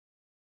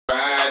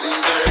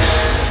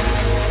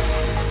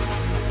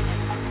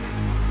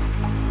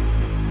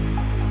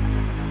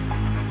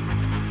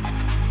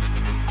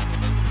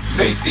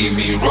They see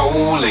me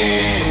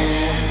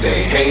rolling,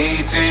 they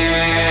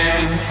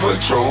hating,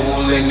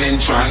 patrolling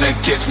and trying to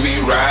catch me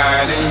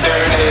riding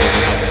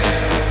dirty.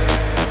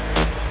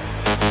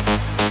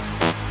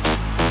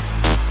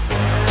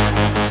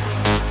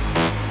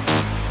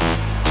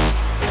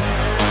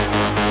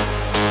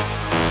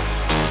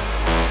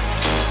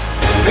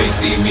 They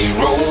see me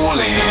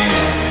rolling,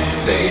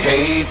 they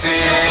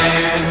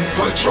hating,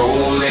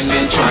 patrolling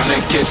and trying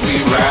to catch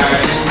me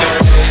riding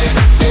dirty.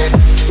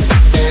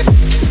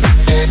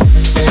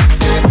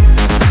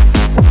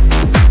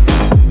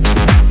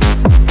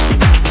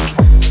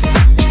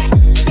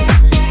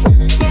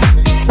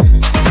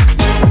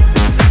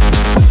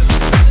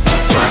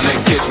 Trying to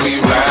catch me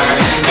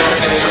riding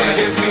dirty, trying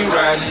to catch me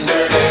riding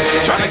dirty,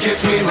 trying to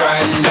catch me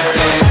riding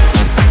dirty.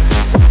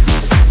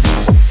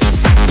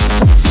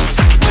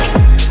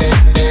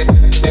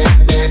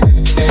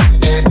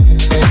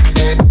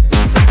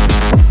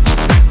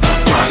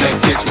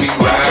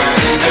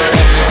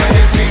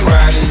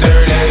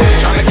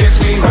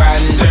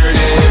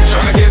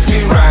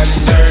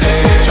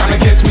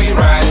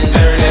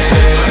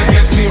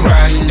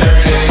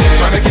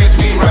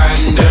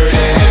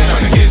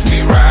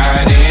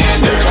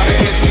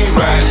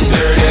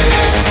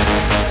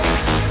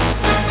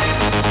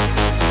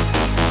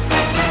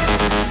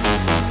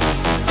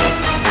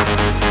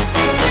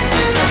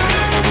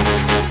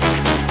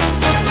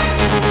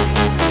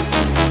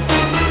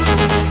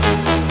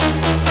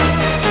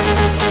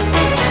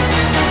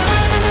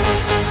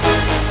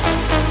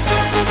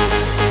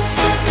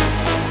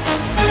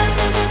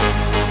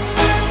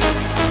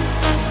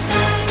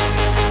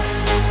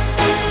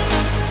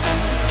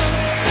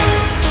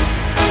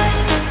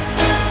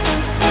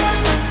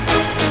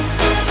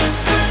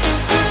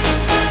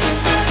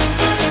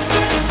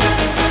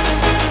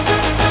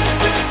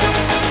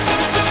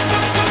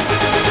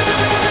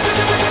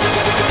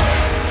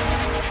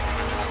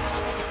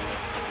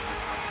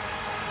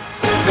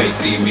 They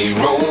see me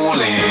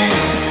rolling,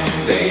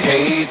 they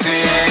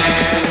hating,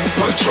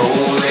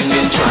 patrolling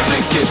and trying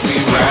to catch me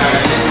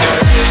riding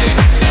dirty.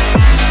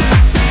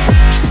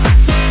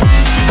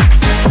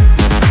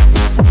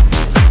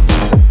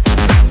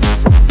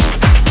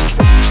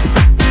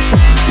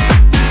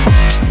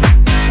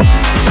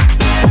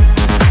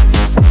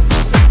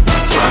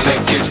 Trying to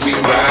catch me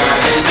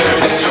riding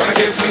dirty, trying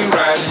to catch me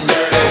riding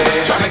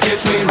dirty, trying to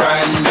catch me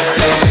riding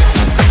dirty.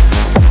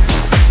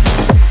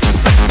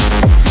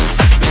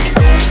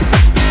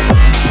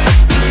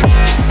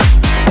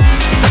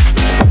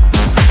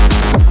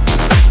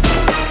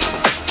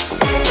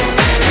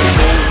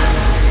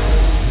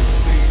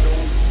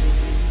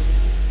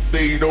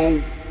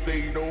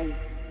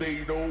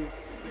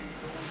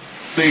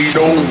 They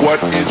know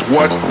what is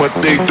what, but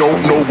they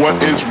don't know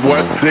what is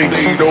what. They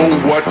know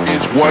what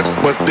is what,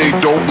 but they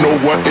don't know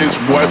what is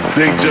what.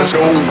 They just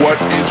know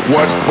what is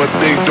what, but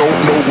they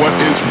don't know what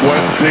is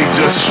what. They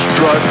just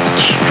strut,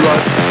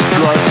 strut,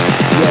 strut,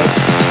 strut.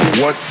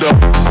 What the?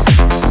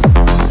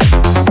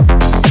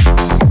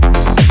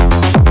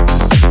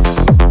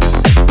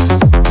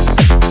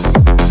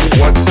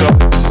 What the?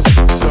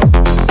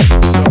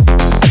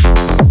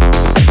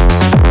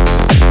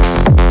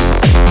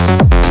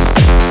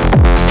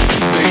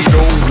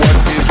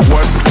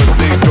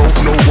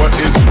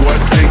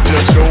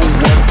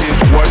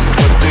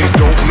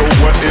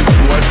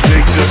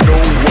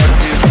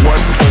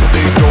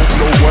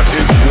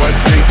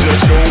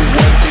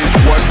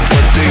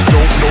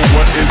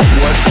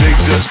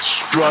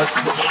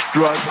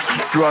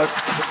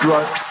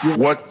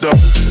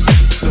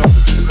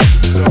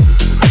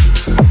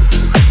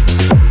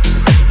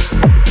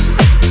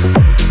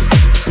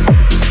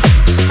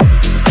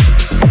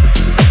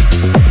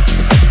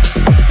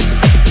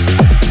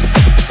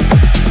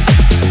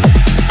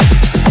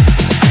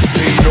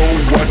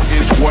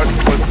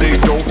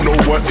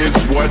 What is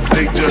what,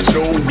 they just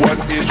know what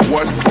is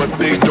what, but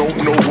they don't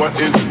know what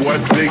is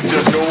what. They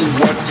just know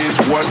what is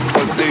what,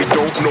 but they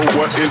don't know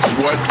what is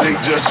what. They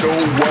just know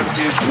what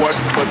is what,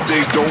 but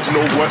they don't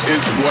know what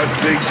is what.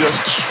 They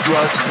just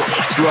strut,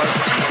 strut,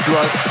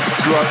 strut,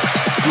 strut,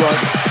 strut,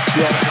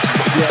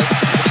 strut, strut,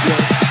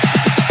 strut.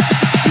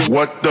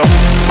 What the?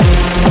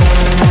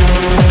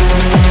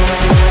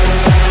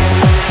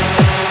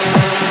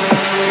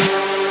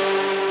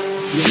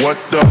 What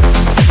the?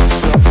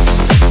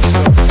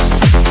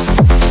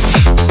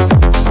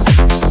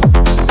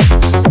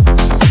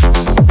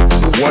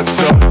 What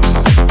the?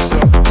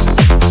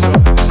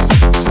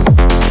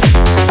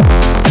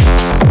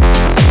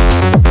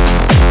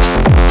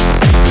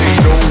 They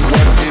know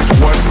what is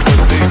what, but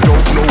they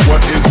don't know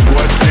what is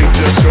what. They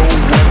just know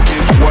what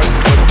is what,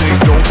 but they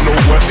don't know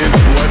what is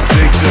what.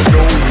 They just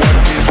know what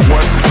is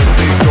what, but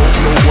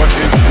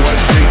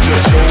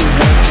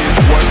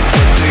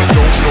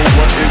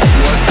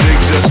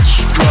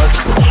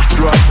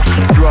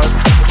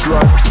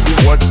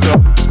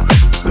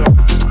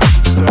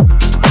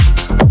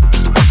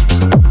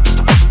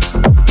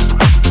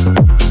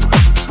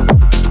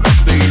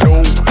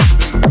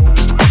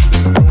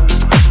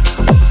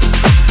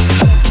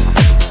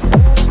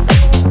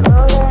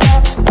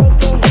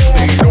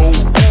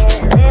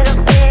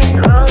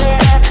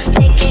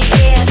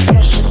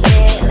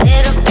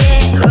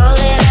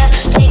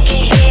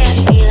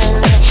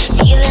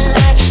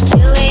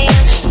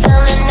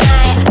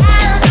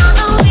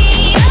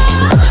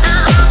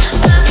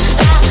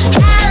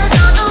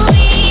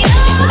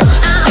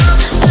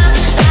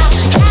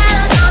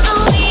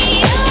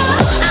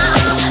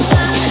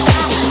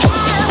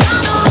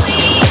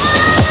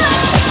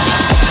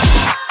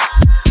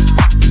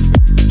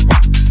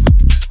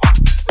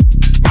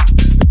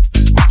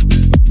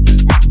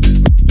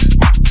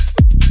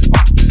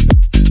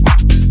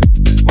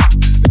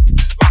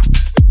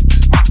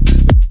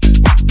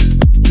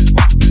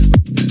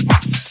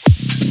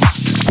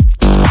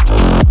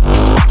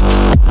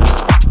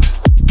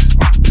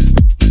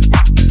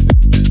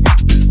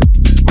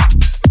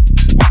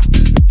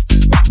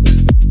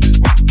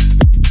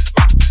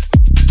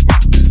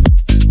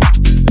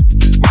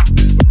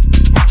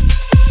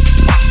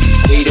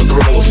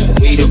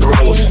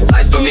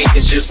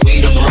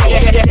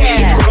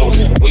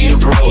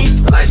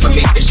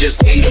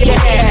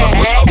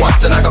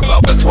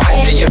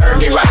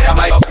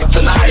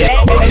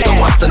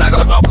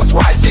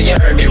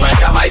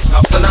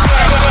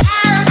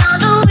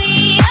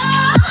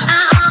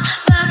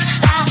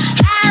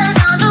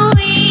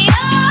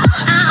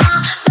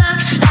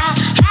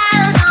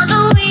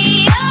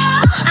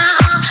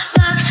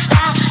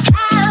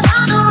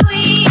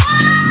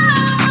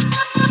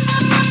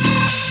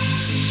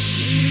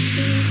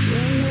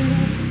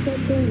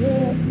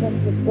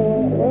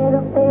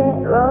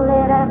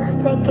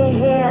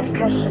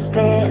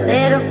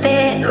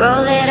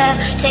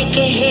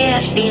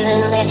got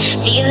feeling lit,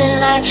 feeling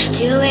like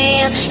 2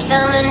 a.m.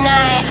 summer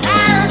night.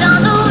 Hands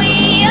on the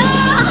wheel,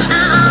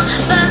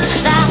 fuck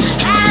that.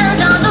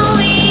 Hands on the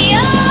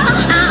wheel,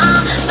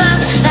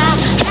 fuck that.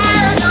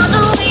 Hands on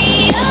the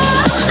wheel,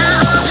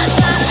 fuck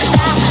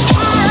that.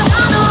 Hands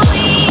on the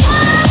wheel.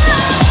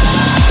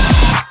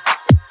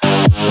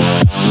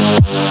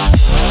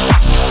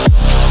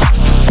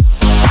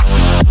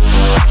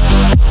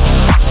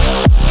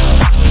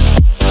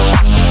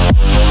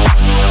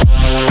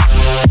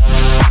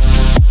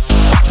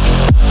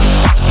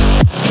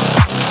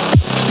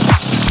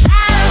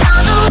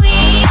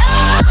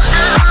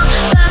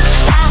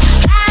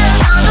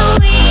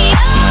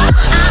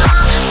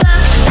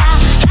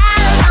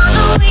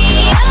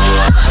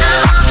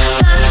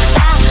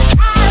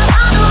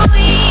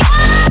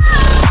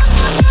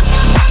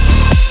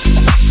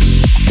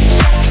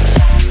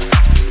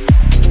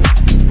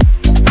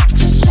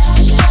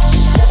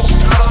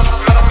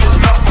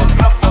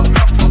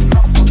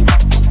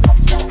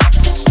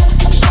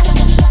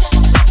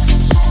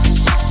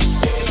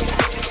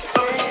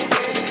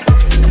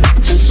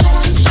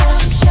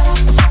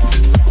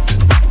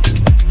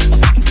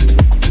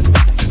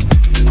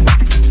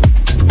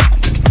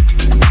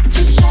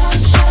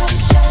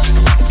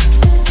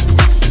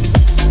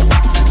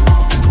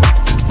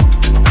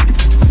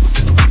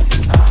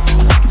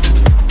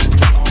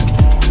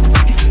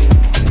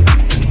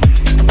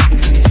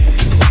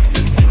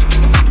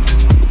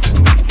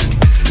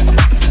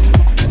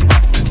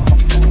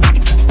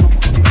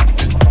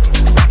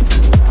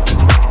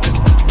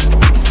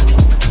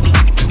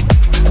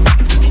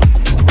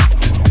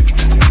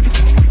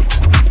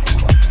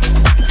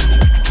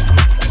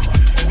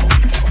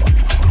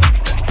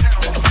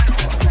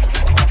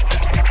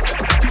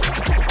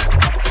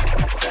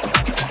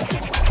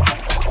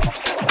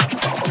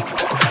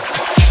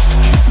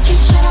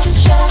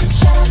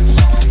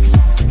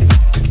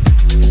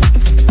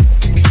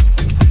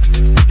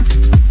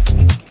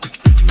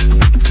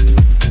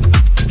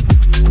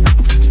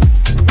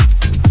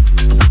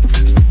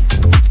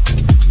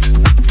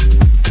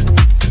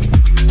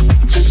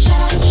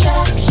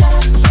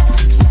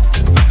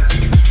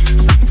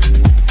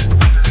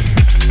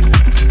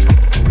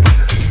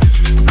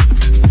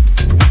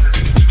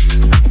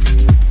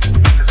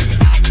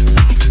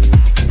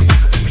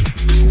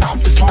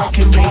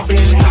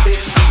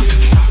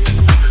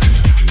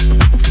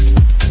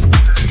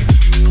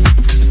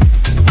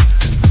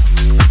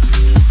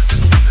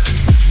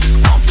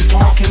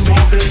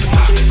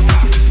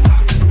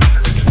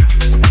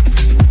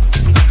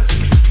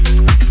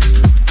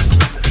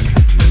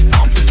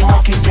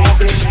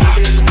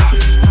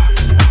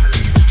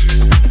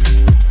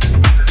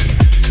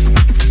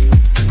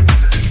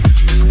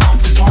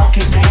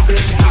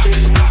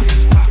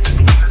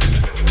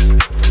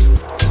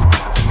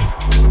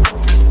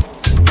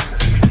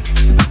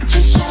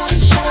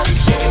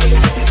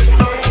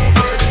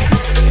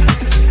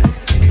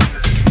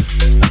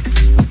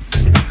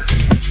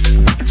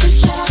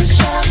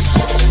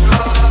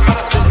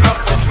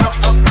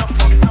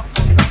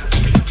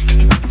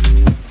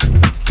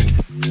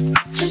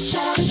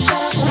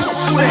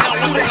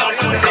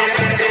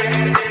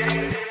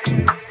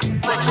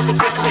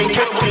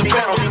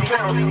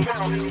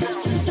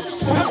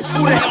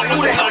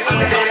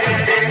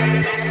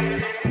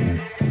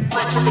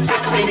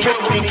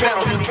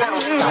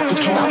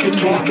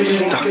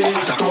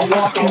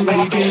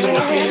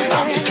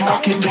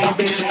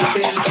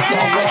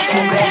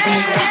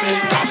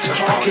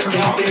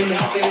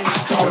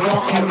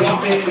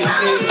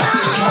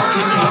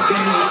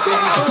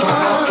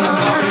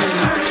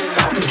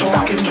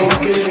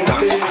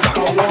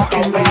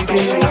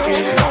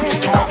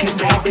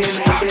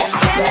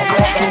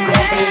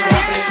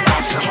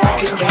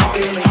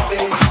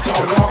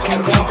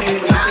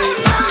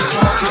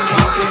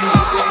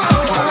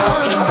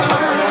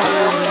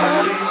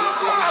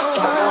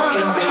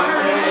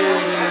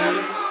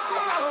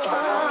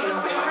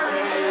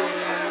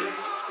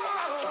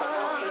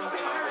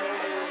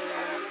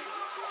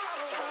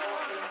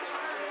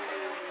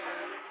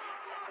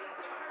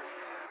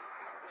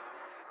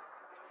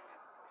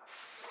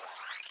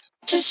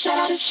 Just shut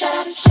up.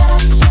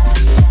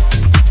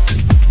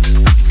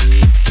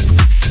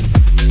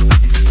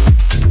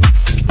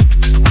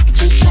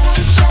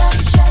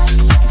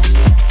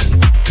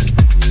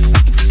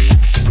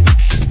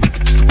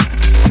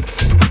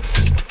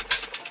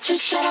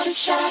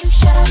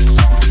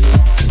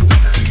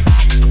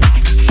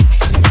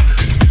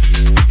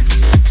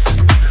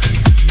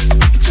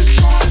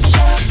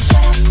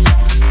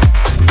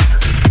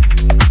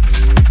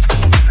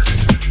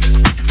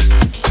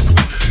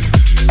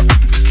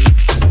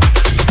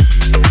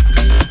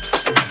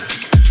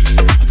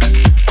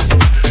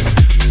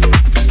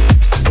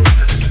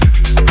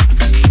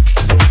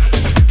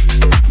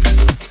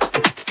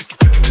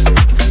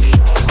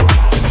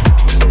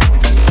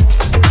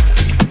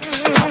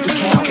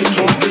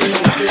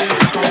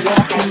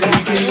 Walking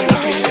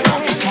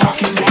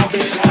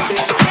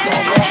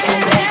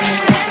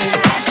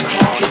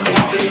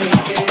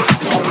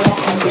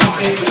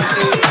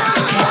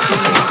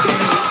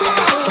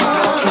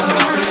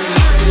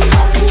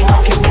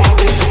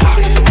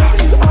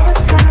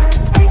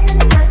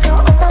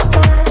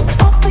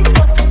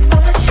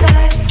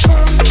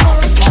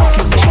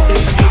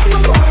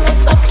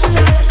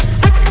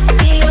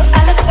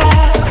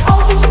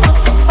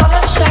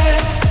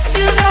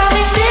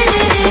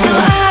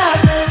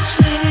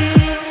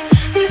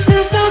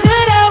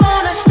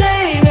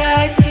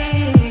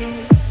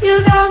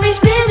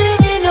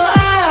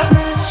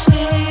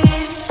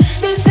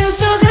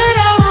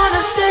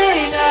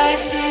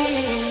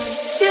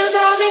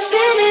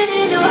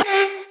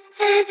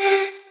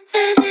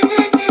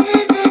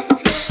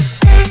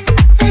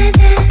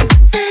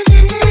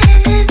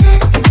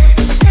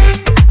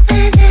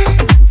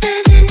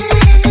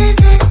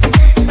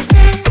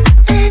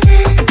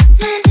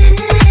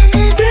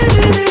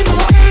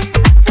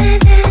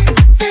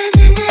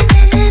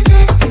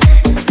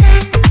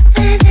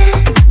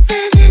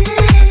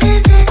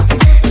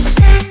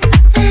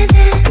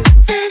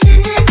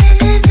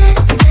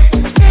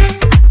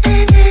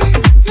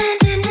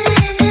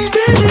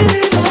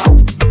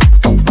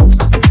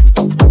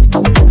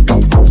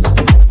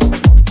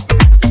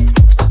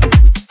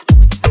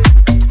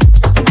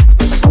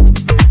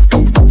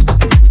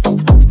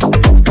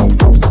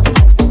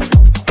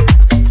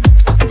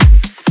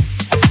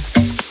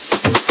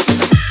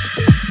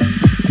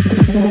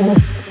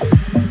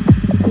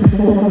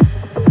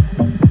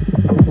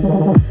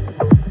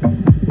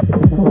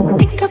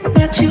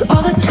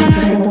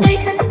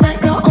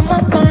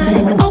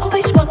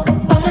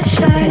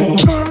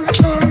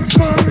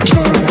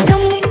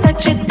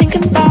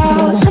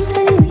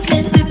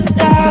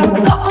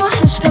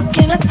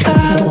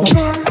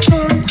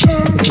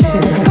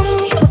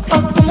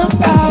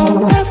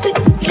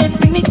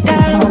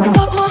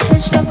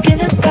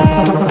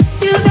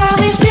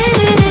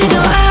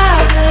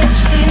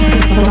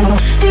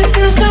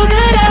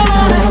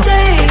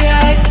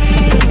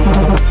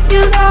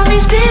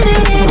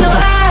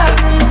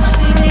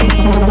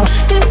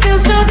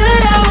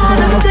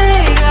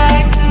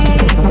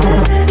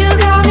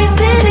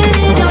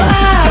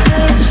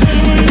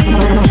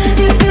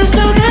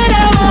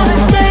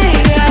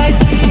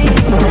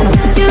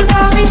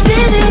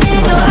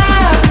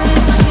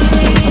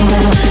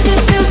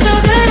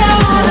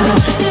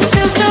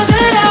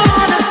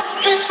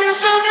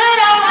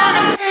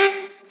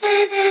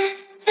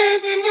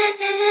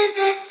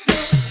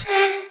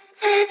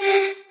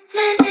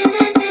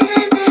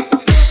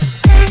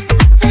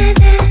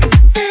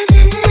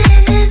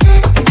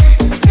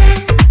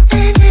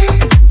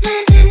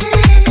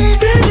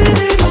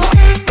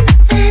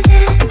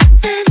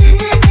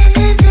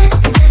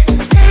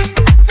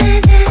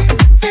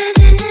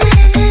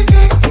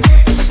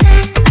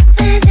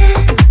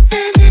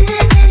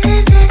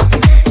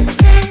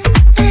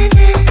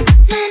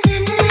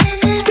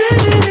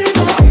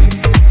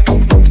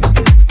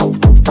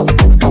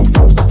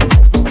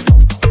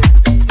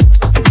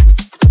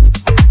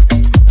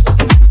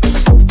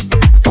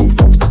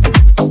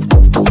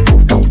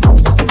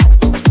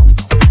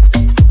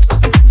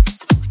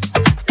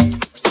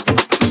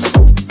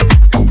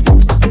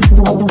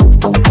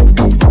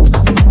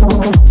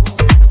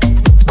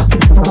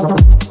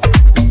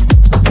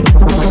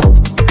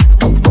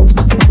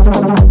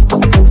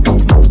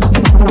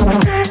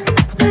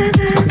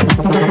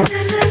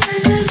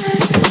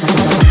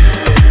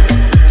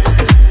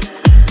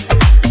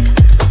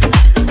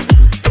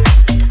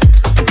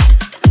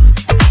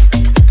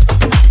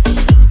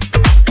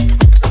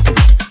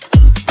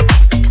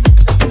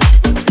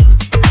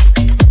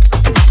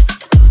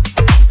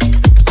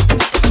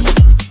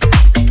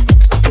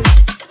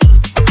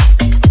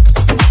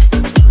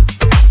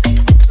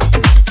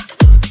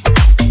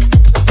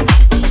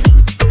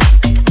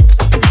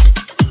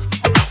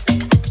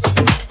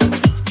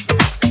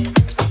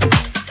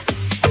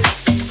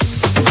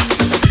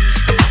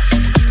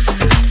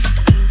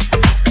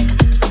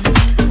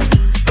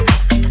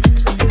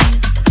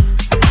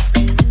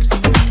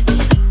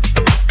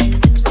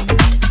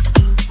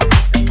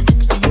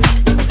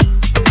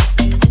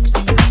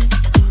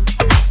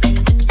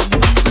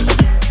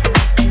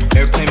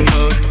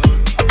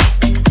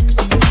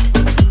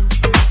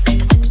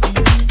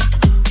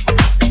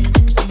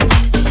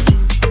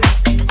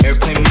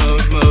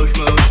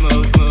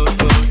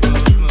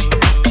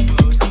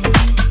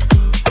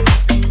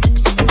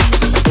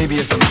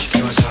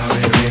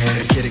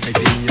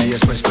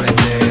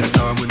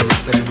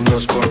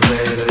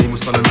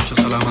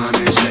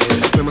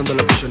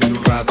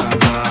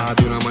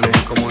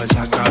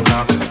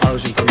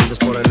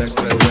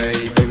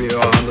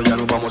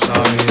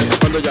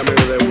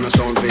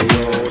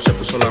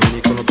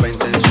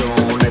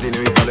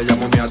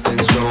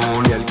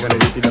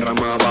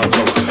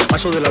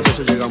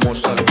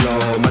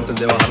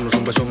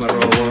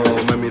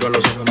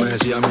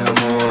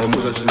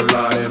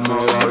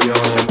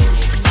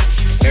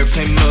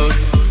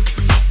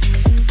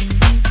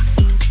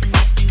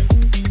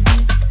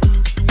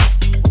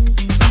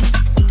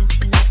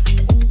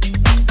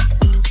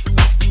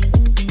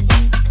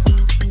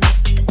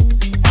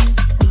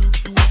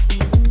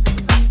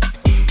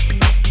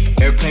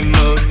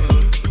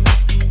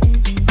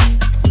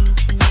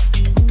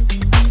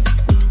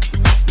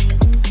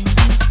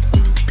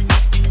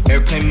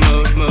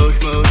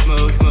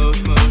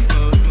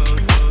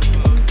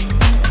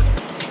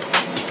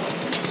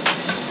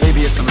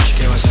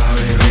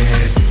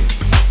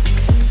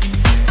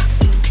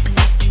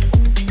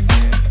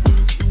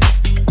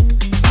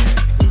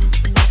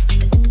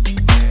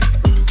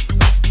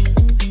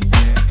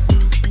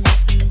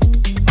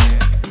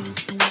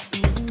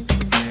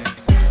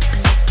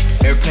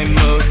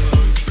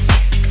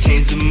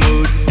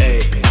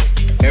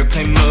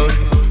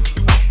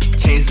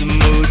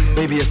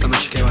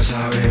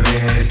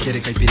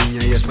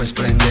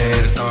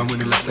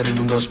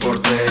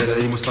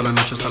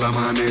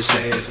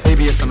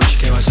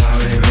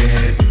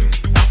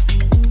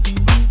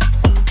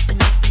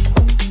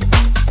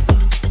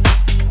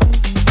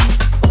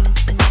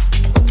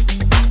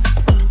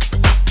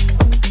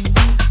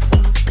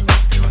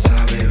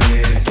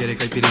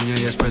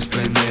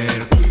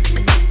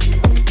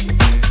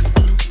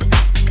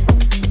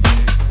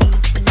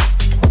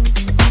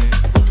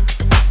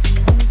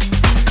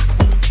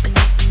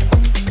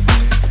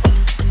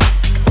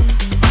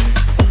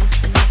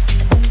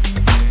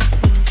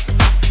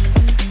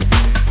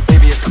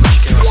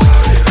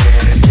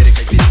Quiere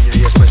caipirinha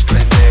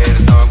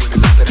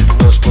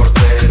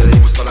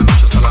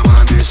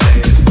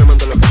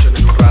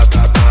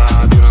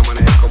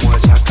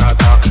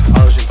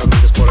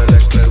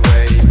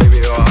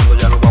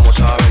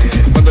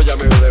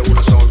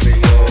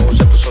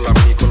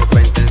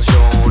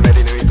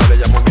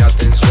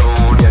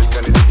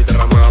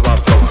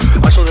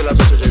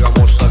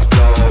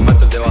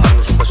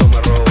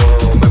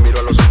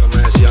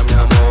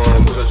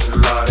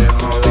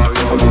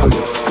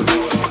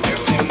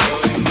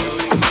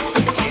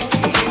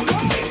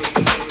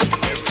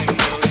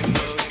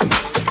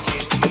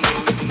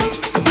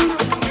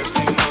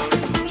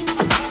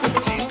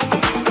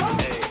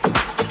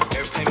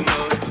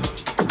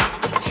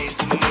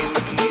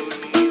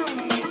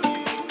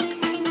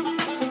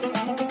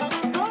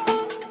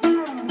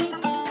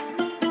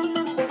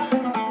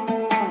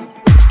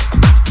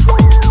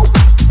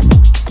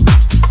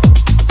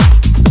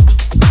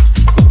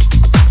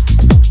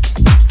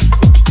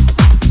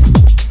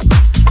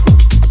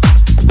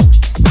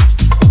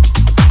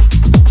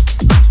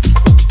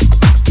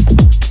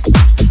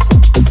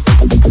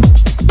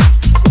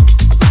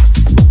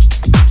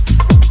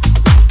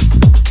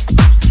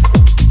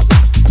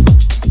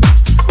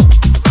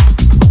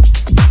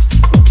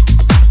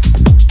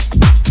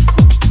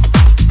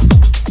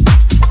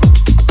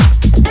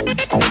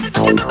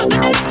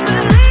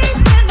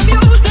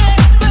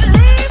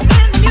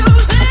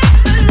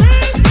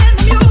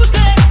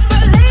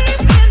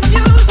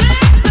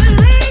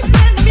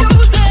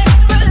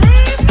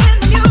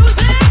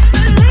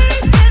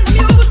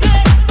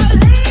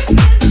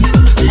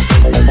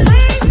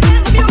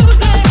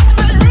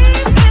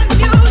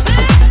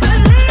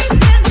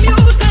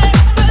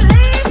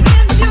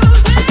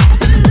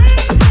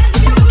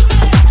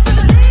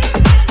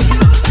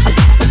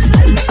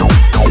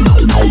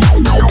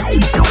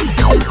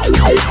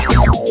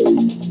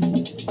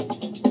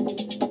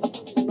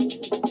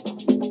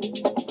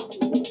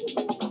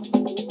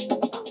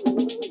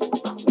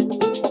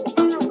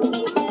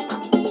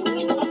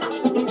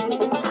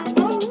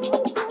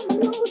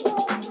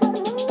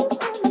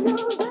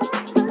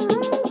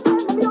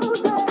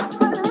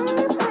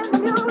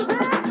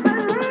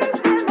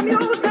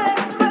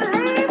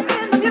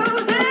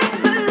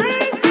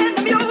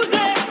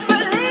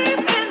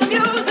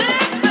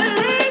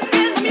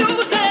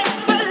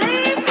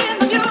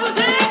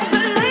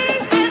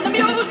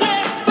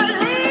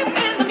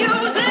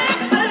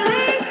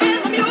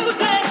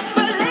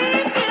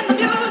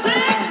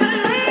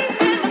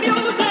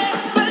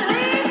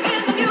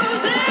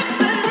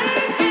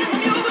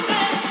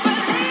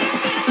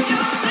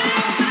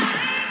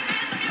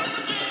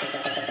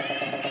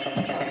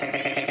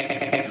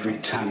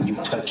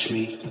touch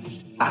me,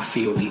 I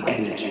feel the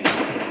energy.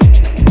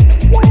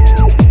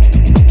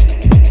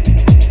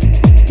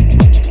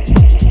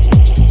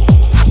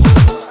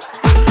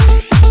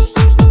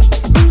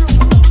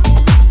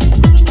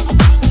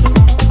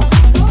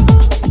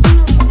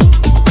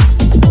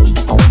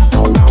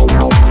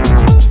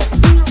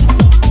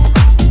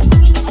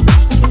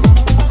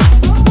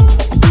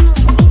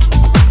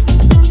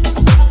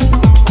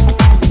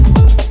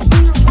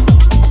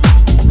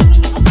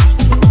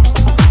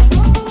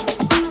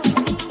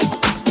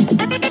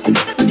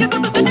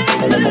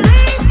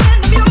 Leave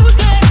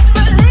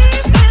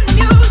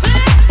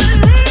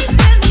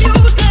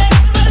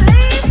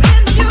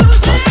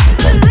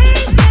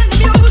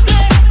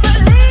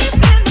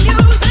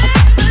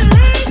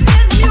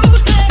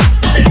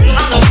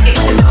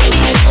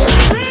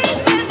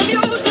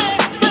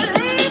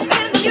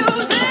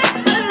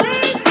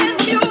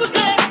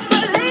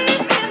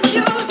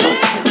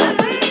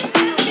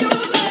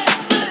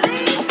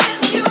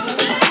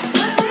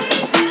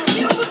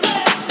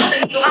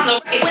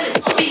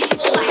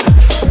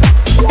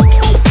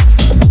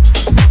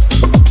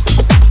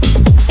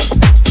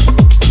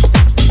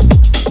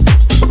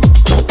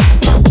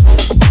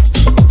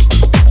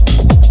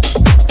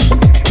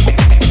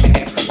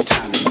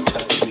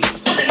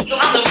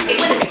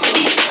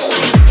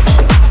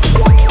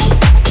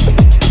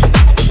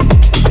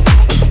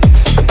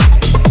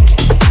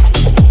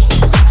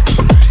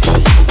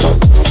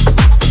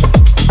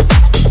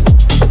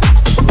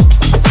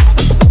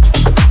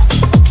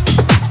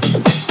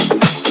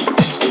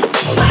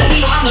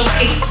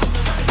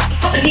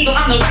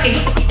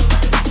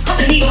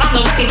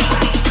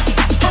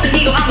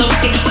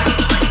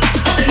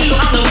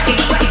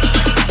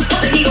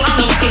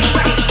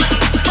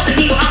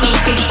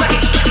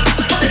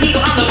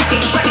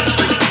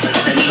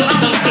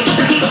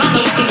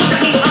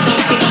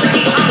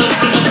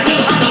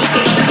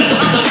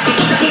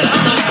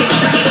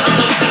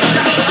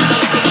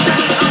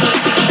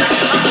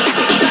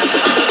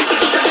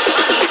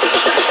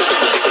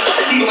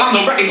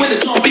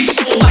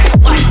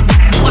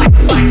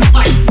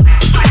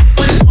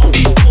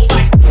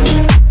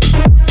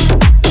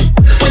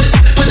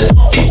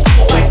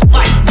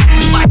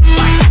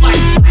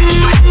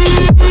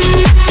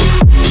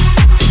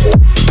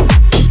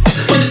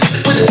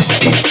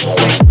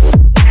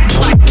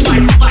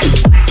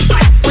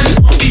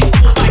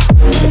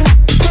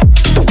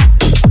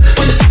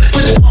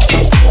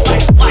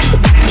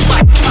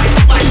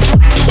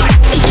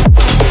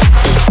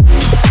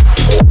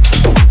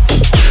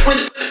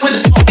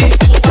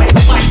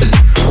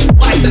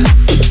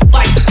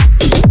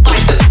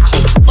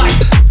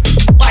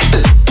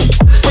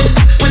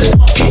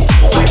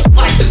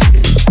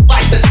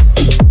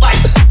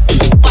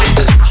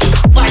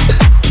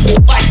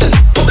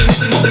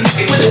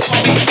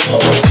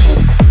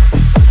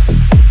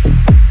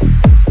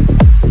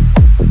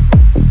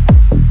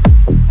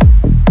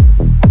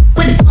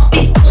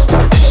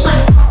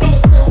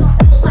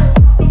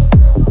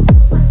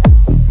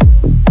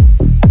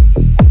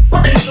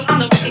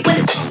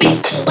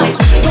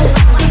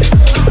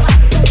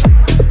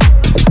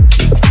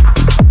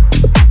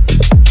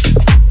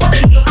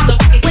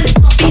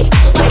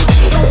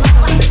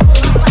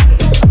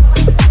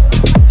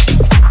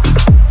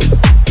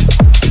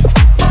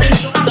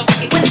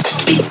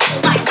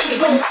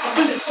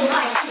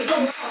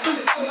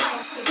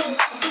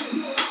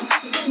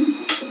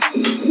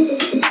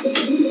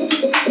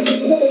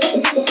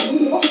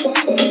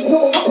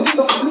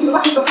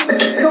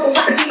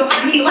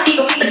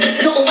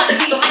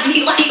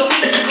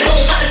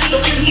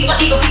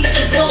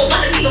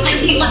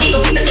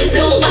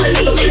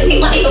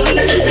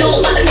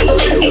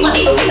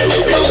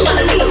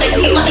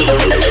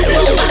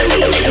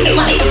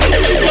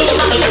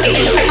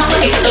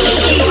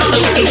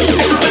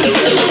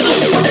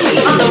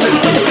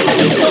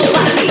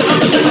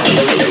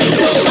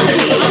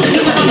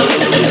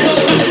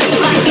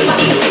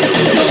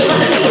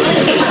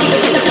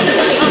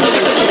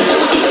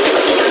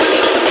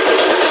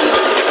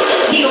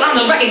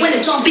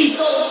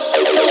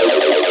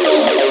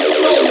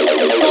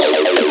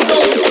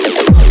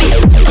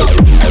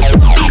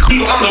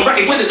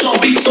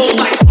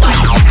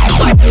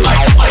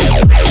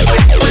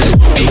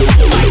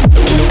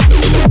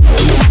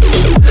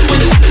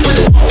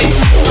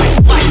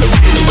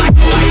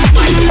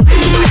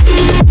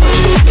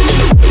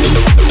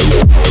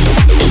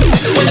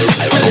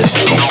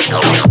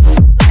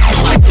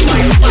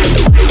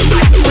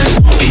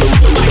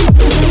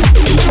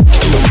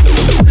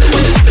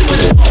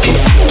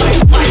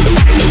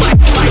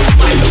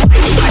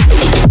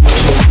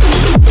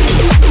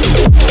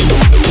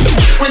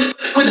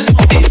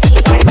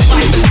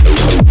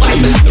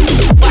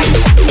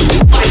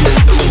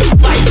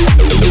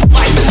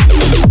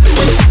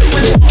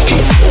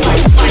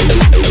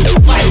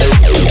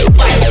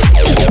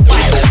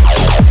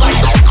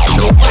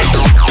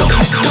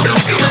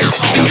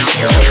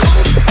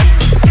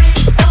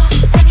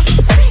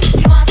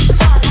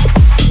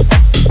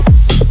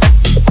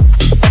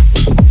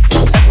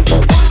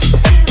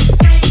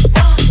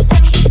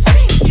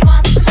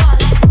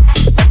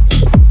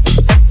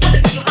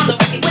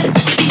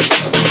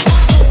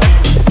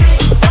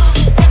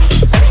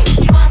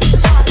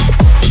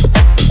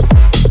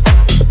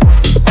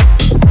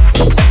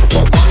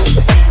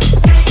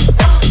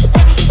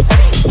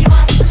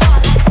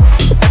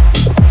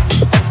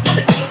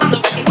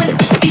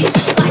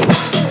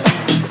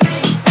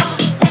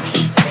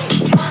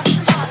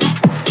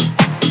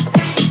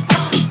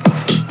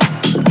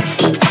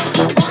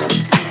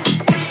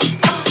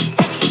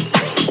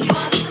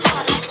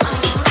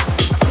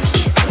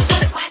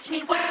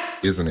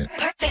isn't it?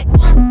 Perfect.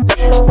 1, 2,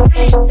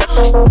 3, 4.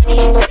 Let me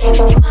hear you scream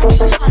if you want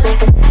some more like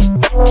that.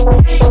 1,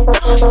 2, 3, 4.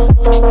 1,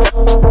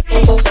 2,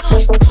 3, 4.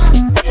 Let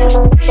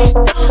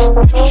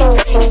me hear you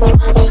scream if you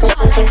want some more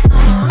like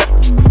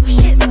that.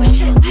 Push it, watch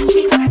me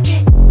work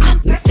it. I'm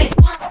perfect.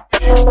 1, 2,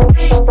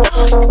 3, 4.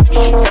 Let me hear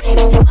you scream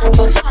if you want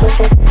some more like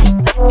that.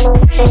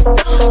 1,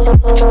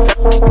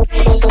 2,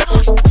 3, 4.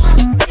 1,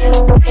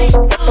 2, 3,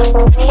 4.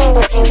 Let me hear you scream if you want some more like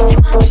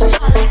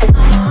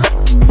that.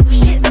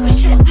 Push it, watch me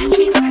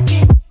work it.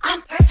 I'm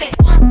perfect.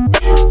 1, 2,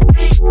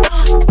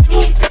 3, 4. Let me hear you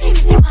scream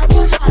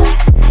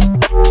if you want some more like that. 1, 2, 3, 4. Let me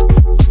hear you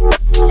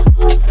scream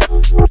if you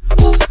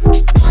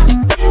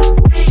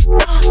want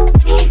some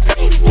more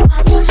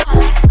like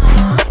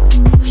that.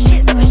 Push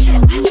it, watch me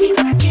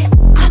work it.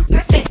 I'm perfect.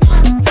 1, 2, 3, 4. Let me hear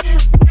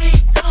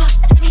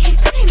you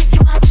scream if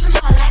you want some more like that. 1,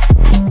 2,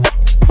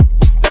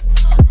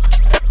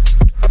 3,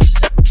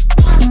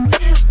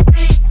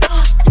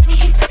 4. Let me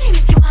hear you scream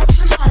if you want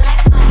some more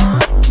like that.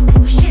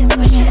 Push it,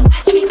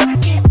 watch me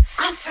work it.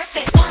 I'm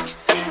perfect. 1,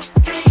 2, 3, 4. Let me hear you scream if you want some more like that. 1, 2,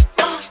 3,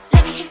 4. Let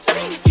me hear you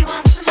scream if you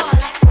want some more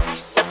like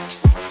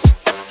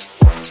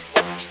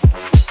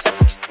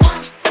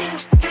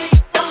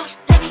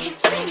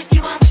that.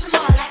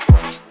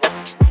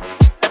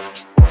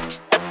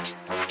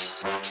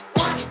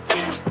 1,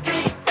 2,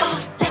 3, 4.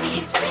 Let me hear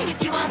you scream if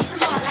you want some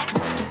more like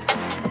that.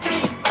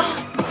 3, 4,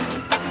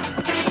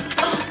 3,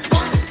 4.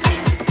 1,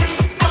 2, 3,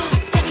 4.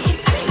 Let me hear you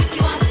scream if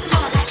you want some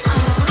more like that.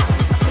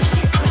 Push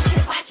it,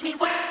 watch me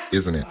work.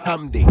 Isn't it?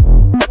 Hamdi.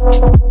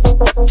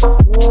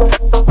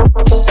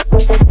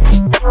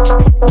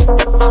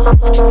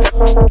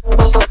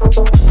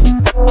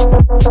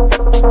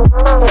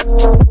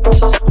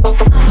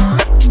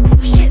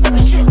 Push it,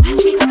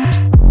 watch me work.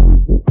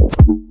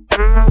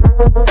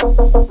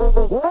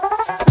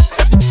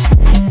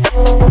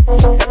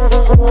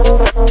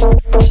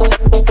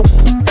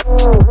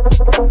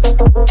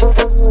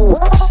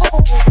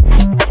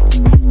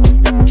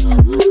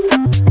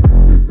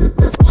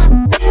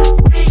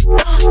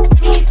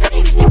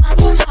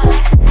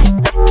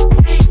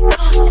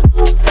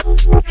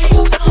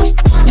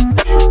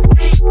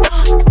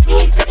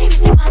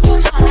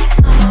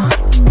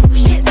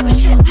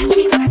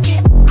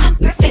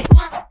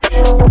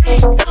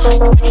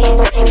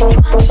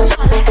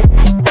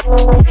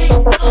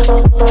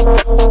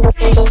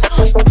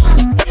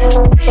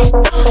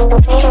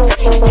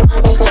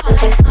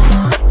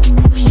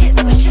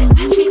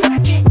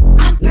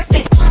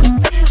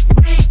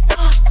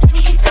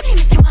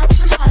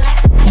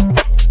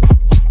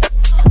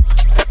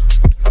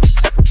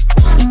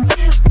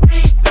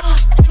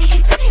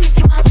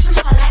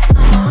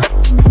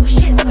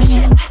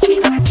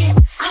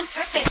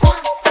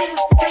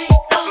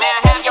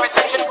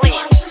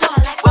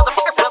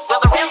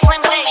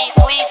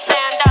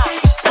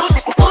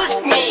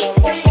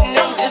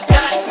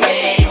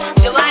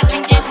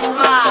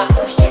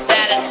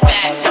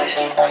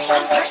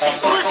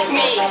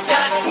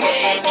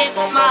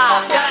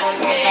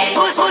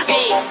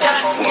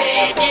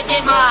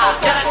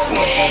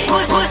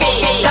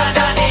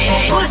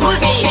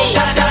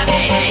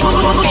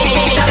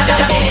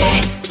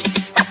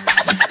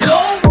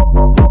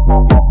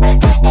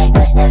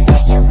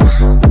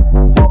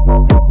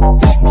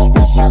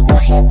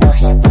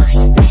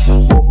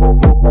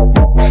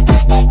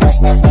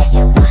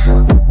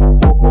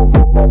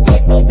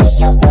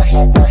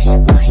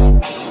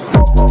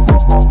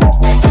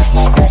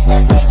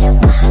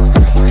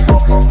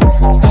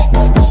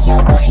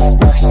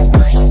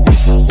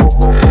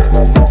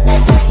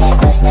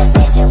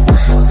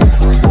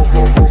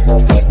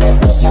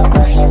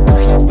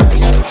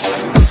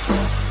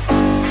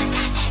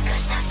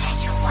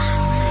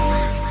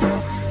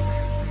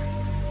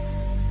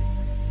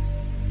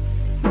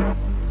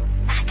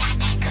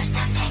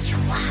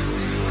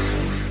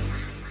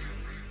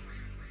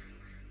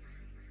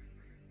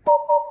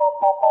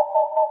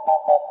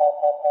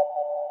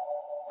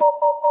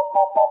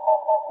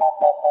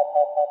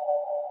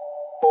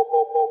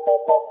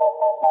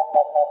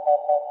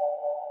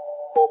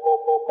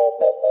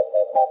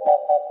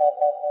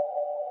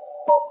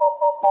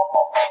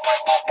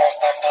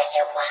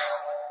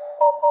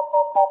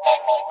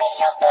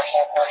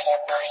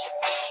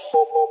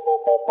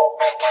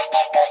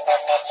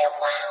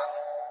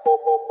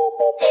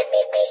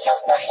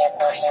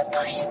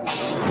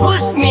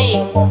 Push me,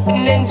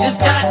 and then just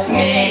touch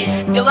me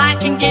till I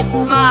can get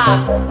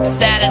my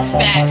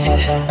satisfaction.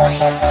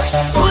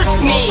 Push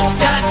me,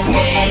 touch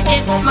me,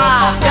 get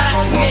my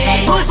touch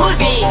me. Push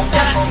me,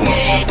 touch me,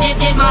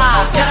 get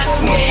my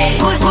touch me.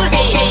 Push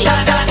me,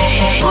 touch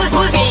me, push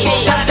me,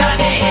 touch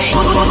me,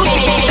 push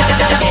me,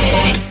 touch me.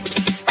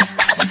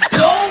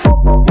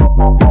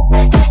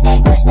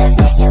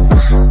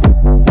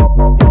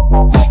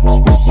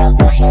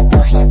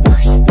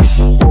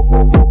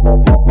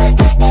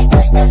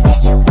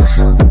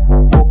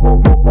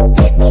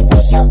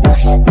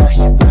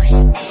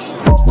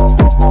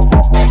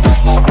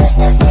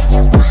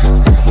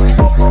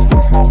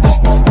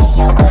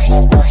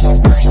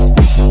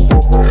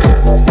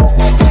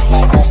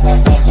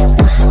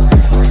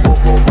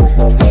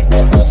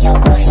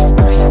 Push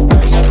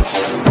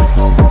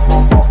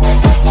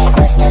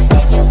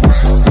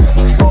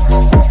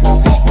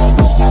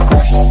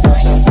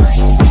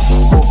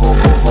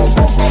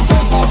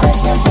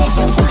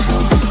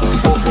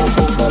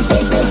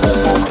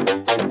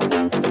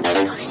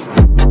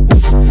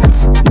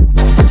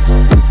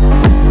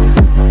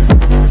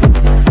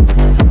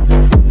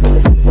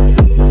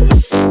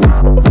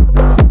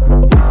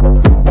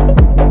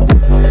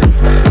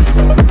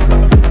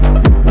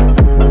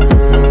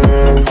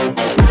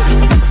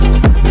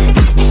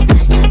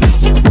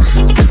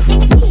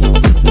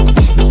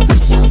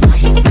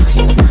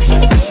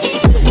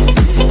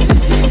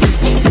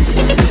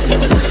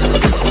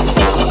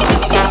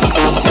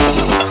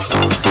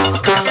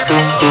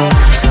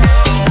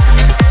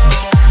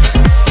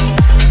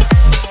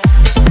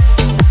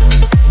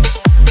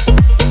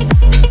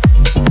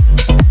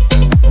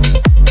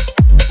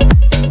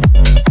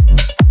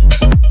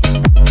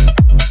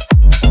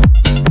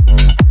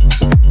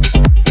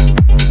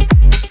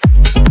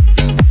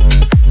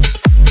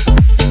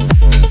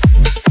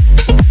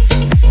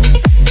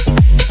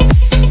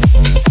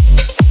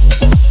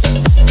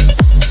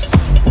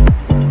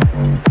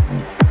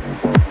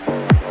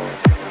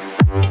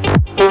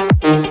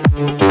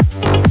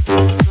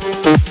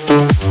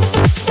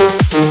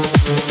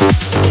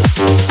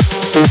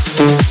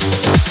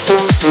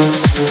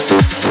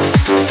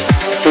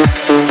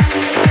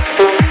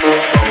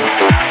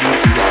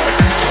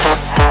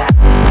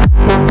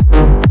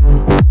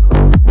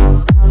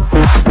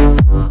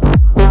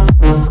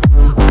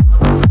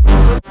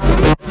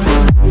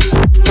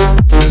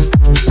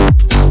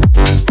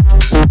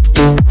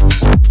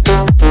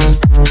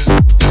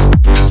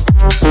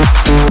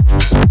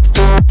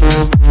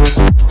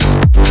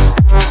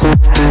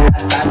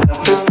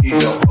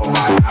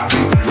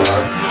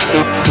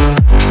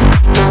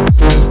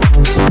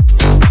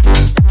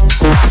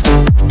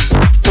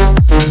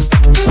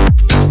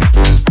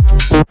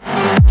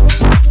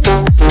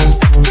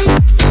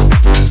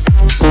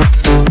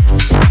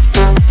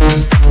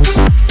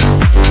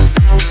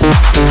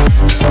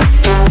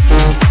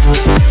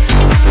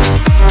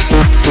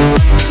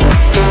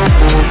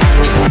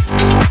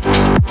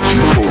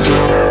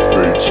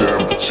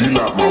She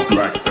like my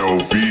black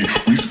LV.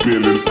 We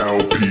spilling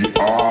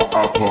LPR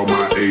up on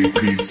my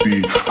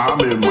APC. I'm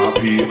in my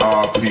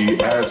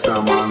PRPS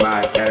and my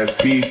night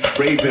SPs.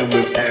 Raving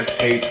with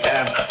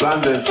SHM,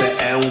 London to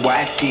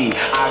NYC.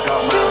 I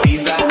got my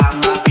visa and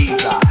my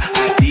visa.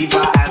 At Diva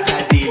and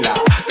Hadila.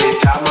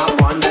 Bitch, I'm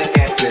up on the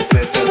guest list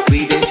with the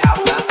Swedish house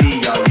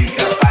mafia. You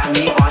can find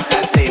me on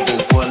a table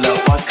full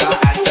of vodka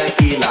and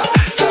tequila.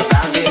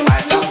 Surrounded by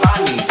some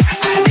bunnies,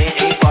 and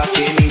it ain't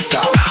fucking Easter.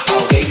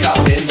 I'll wake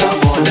up in the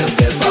morning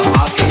with a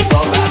marquee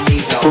or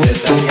amnesia.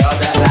 With a girl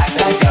that like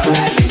that girl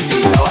that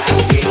Lindsay Lohan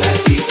and Queen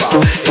Latifah.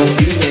 If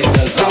you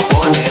niggas are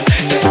born in,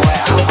 then boy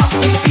I must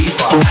be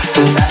FIFA.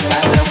 And that's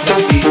like the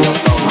procedure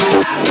from my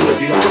Apple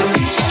to my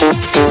teacher.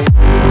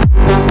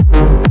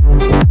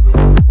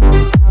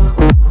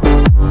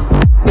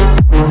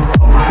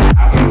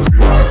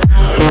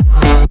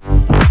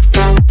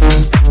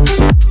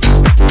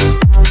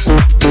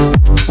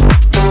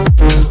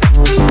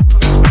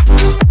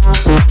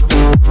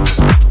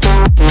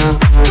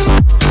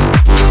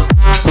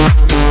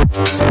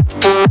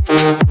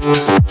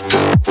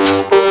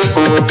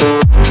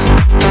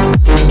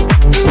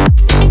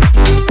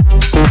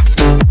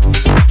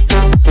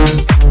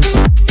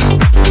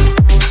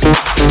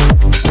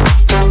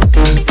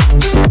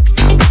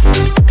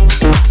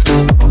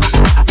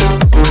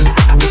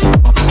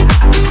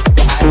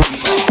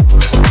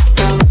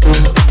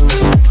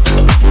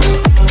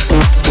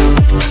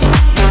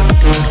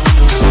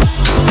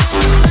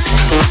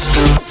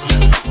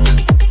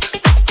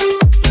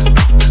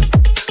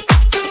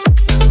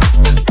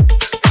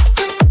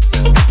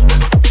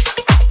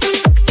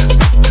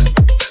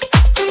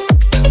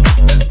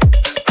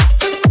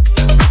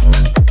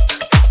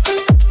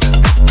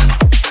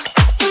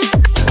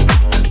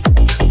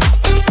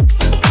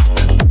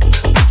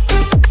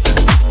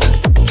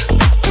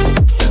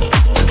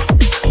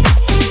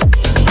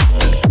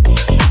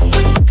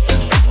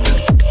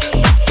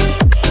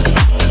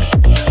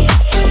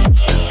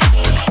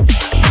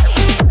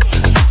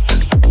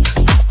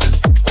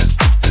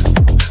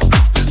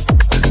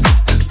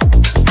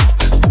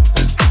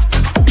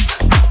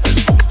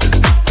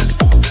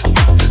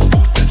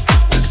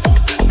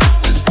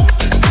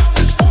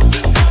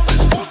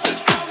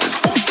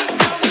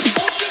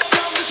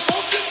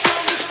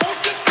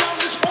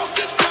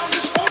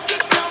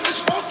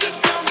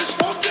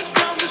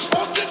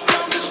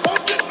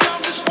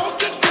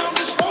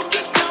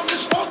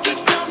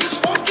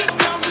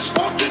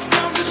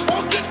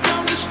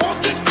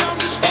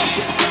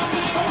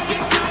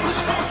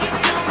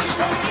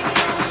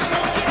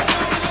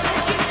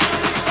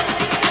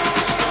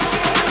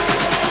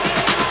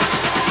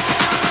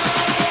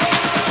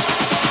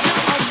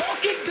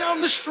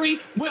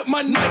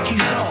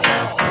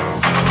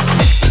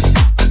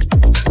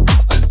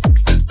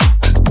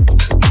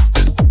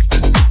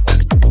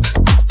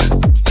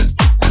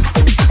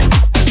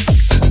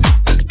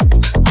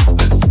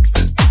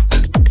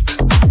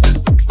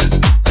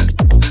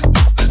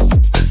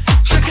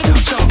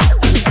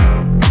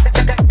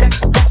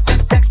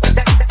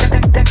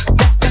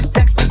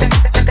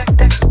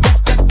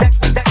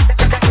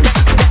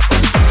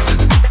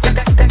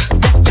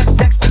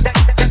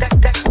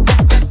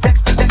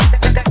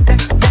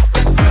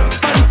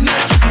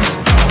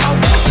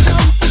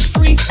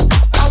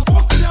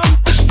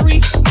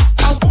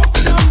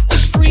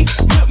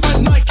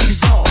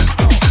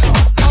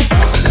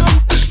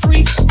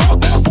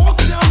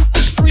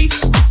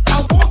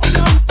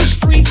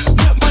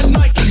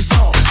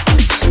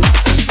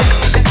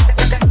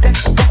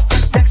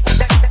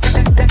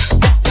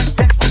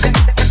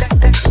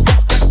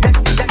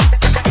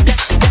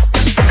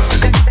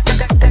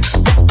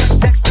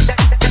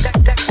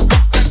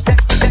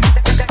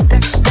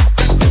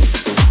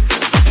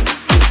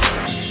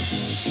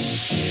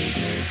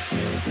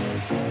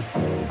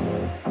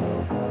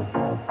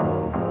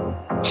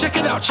 Check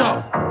it out,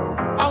 y'all.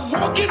 I'm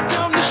walking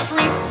down the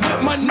street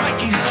with my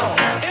Nikes on.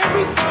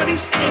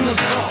 Everybody's in the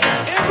zone.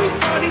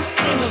 Everybody's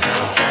in the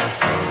zone.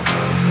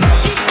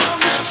 Walking down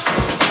the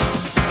street.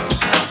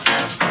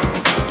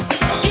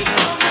 Walking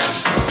down the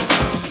street.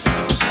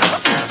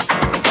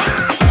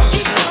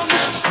 Walking down the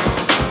street.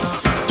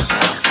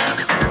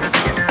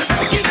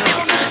 Walking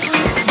down the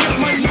street with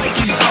my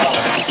Nikes on.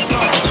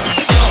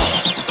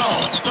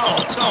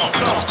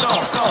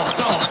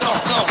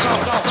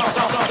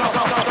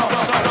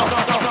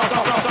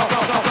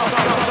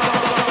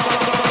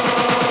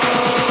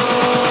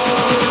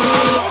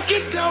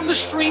 Walking down the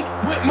street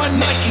with my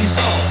Nikes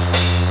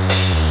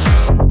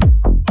on.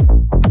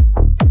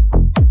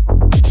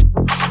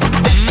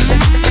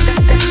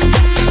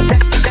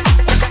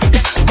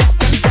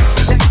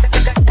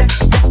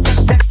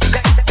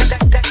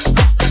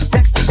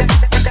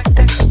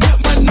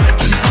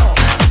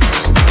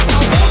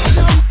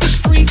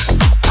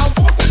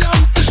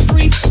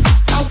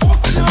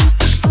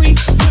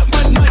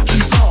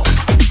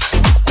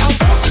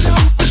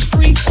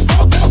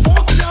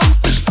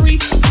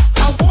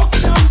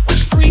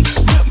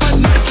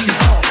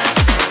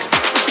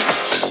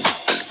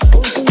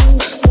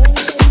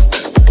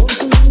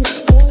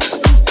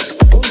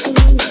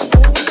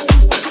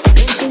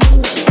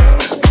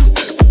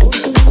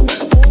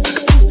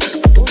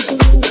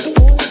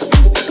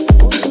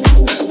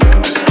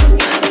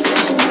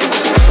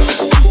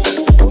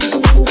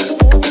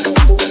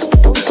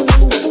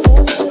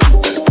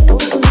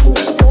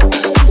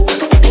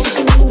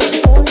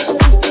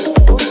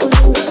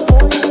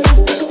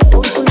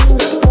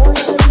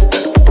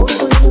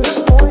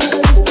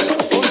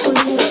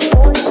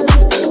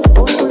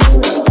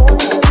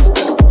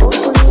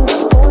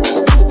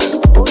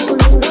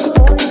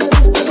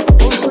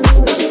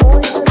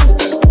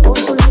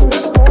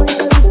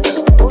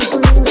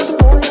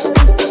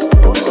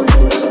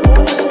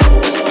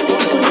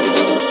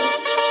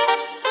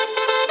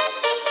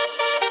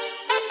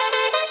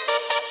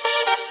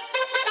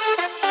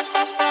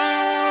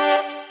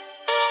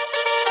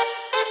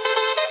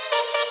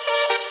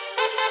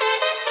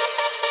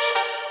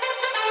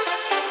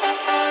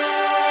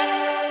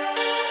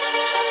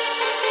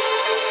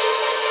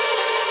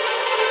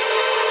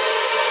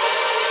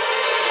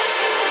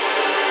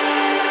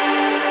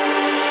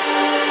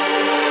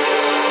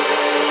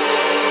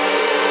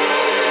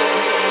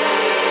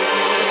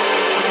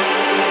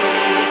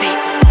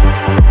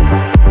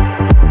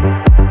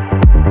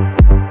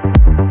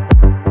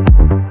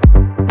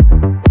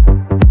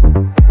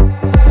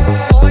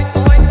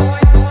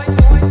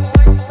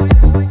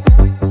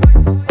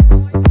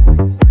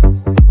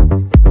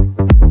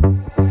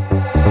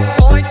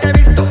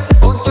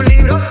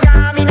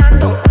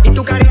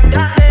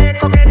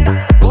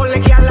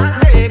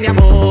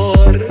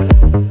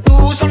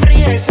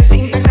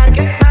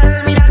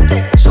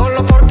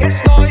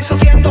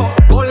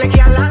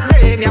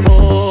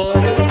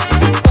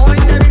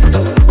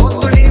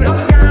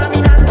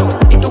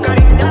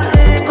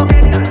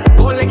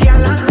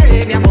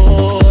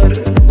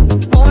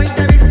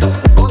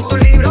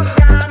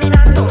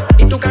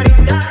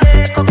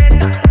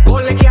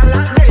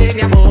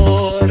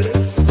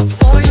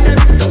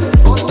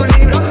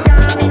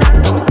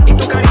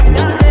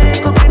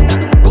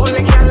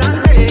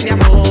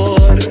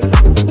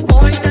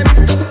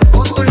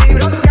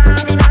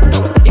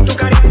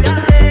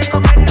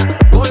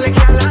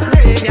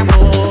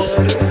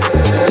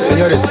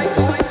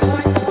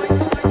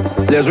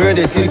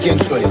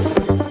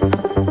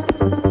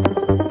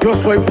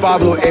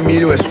 Pablo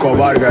Emilio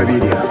Escobar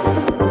Gaviria.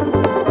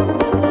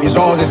 Mis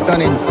ojos están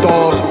en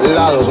todos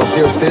lados, o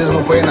sea, ustedes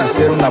no pueden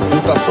hacer una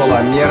puta sola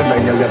mierda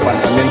en el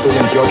departamento de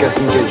Antioquia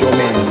sin que yo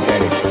me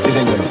entere. Sí,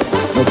 señores,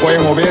 no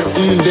pueden mover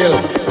un dedo.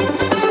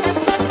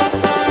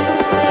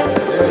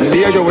 Un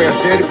día yo voy a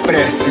ser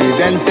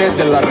presidente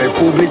de la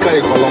República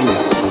de Colombia.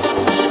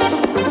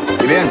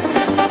 Y bien,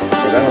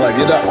 me gano la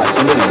vida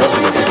haciendo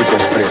negocios, así que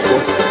pues fresco,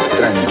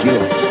 tranquilo.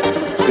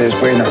 Ustedes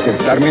pueden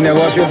aceptar mi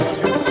negocio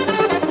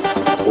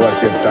o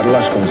aceptar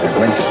las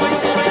consecuencias.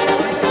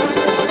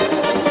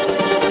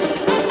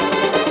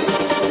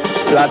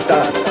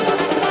 Plata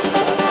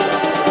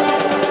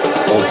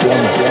o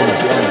plomo.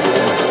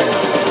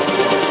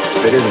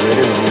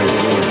 Espérenme.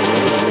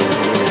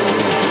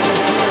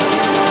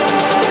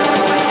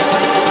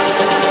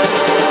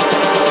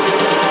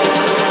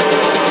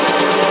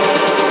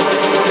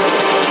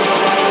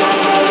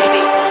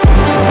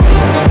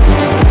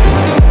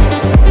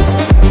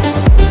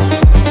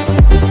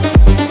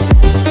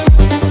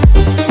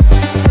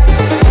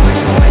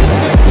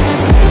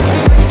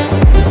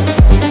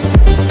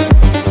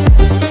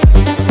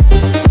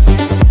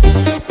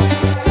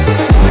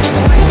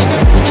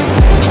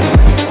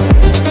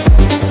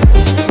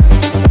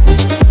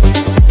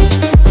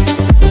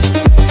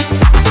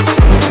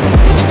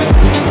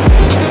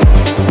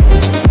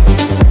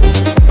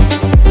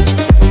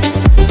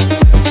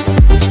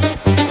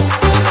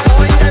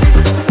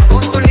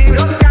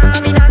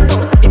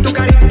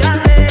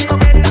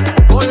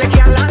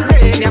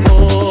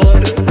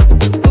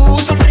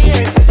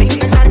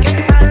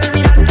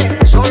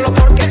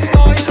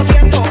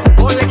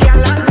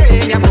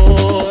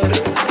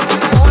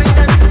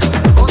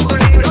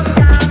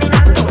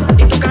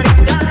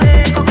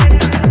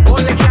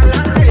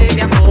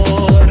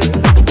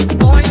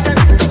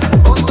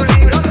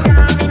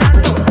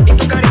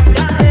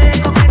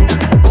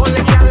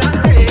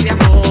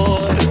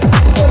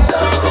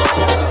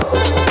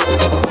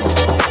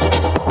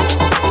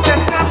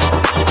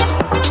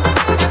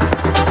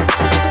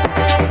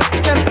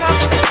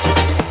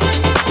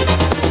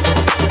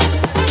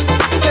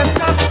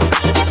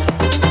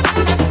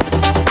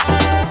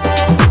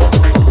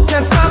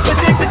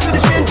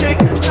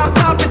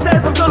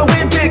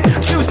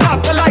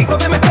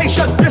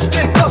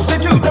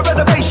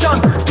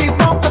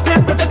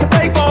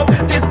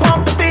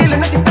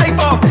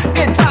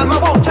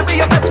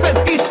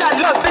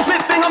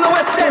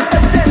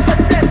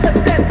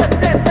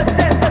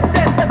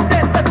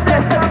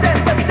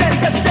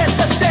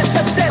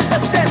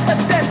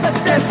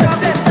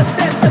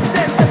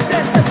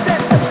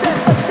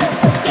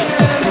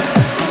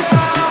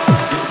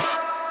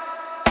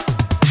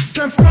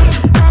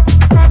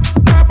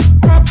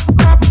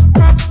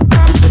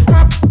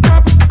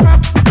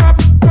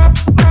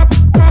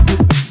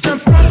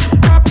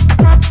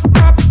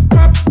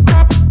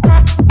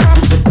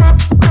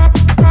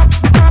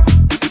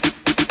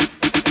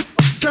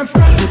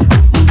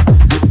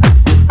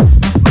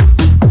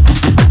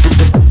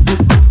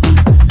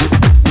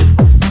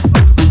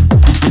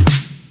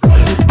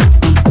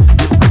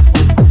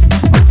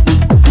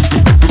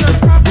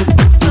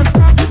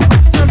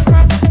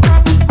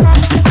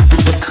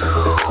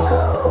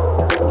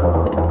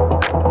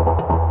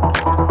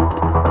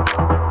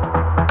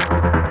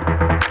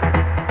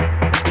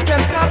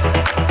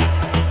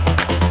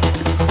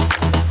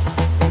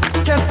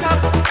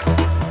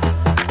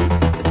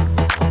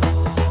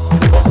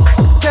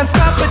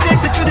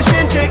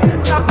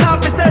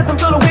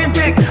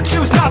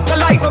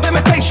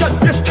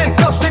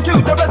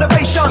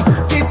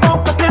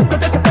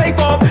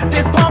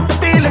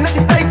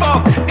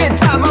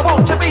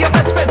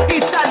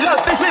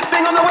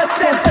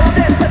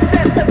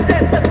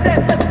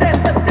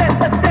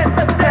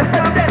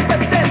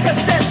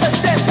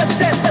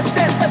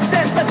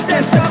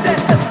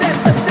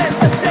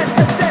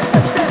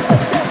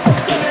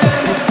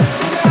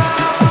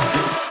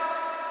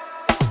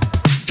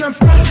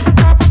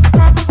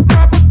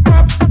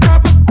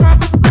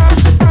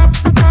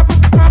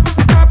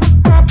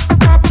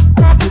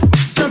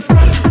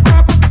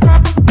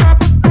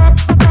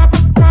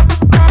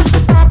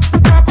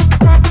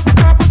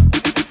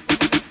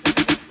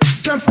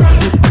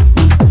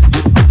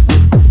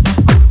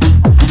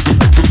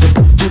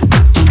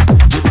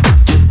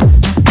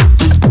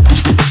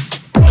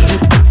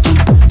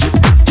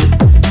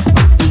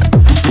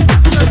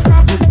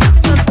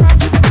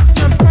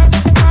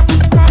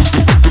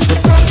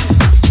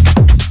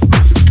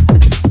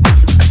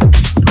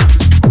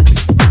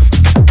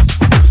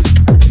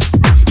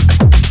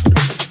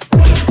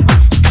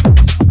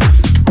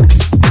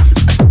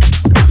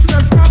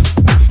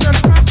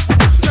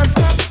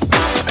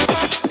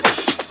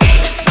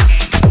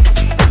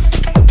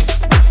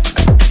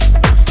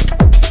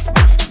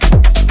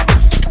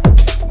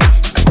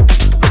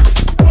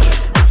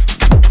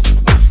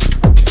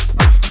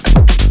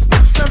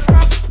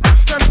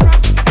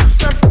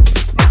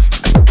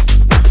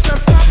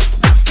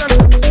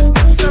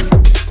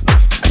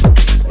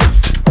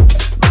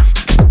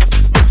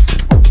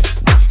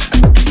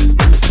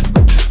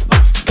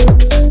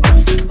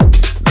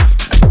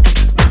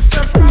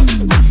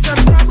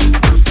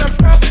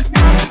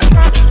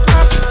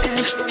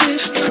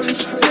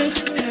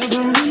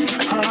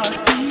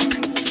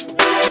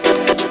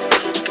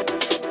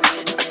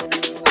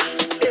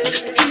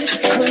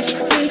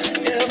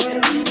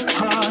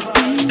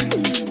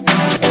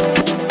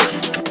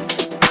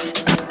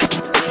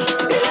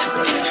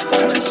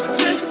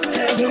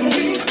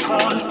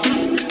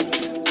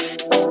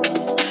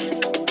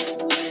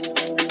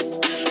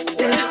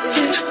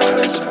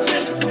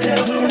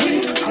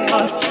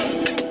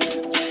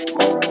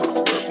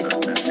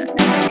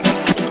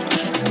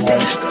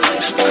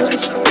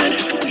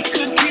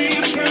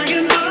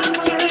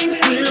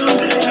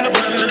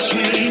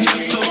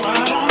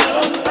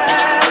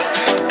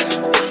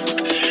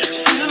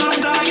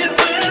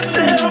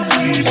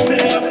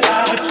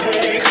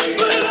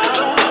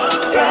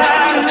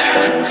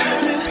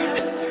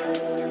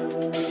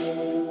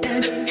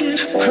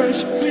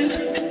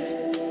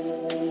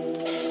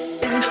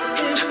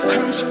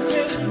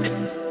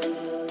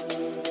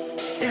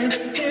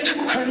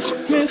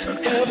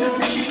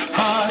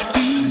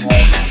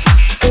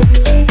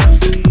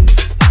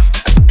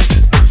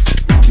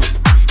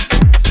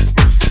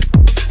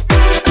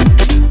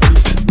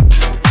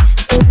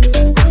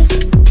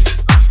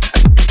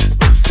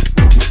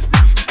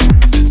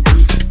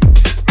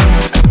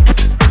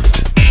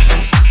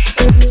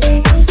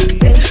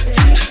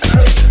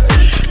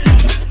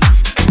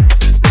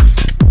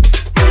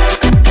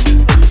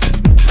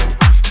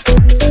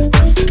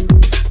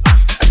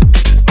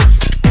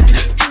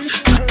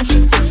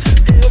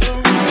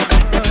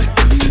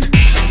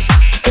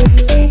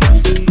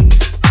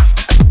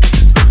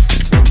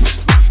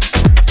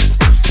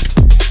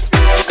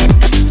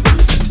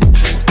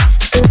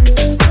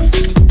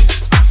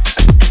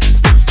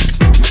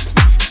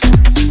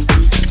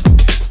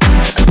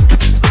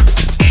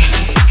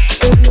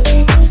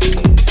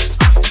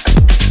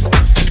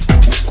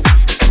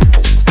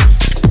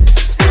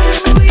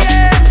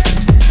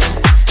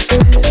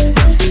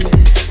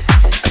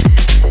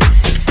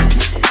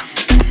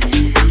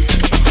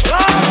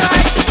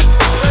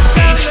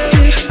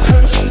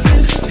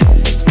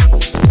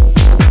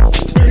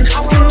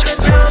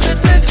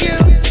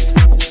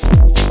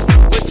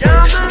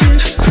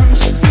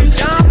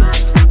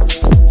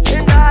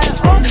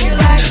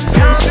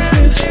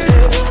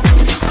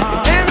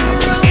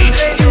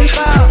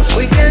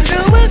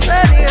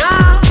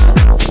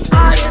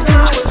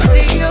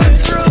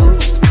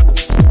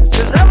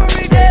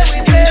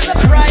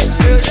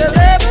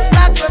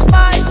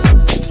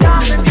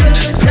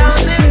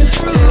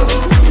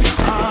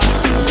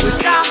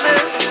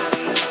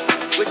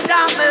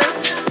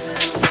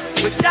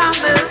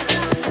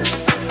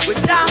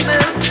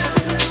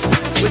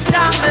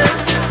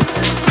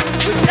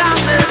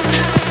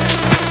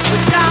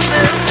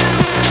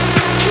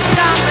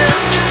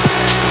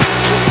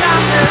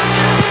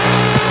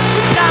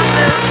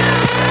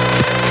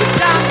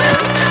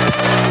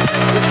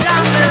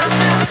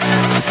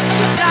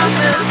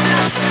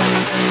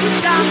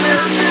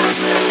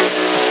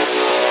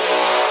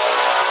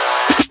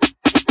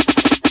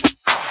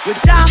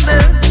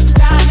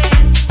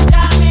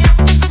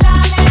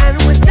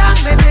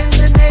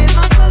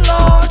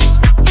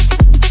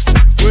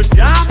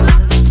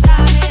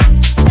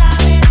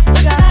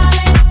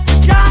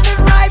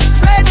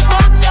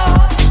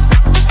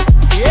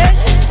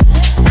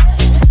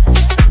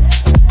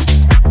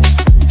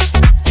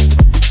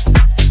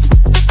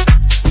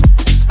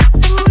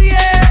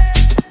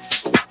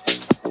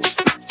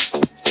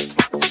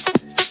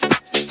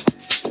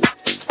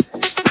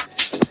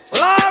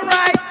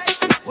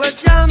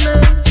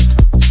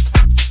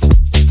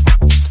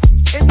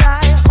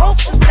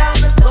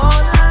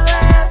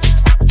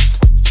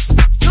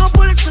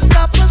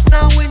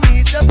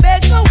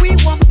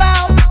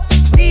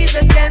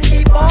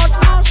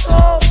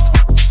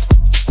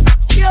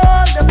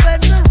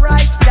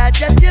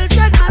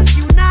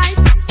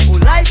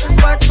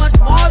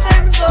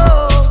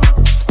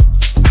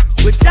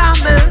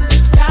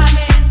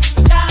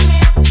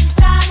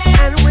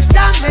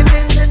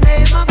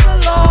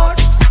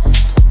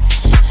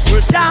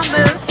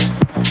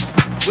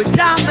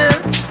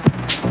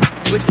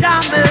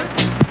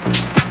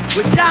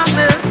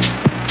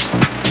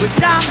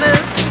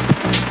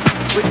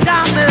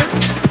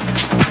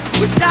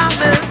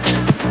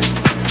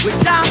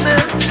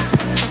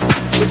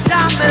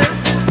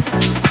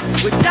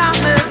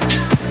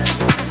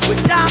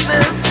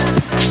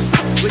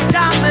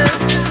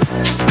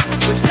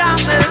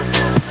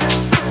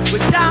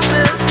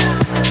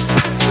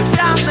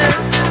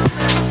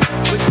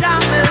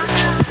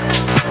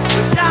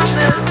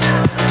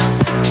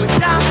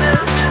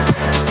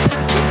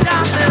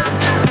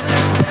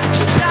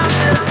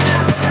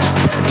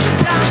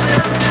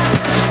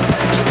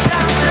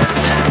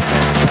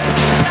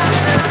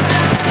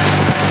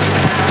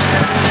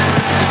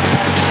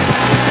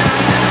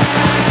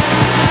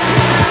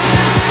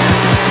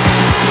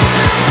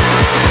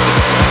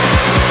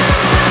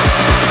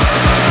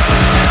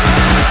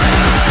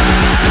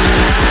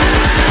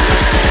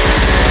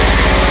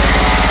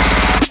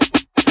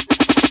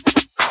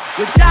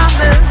 We're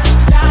jamming,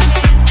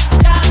 jamming,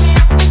 jamming,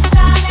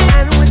 jamming.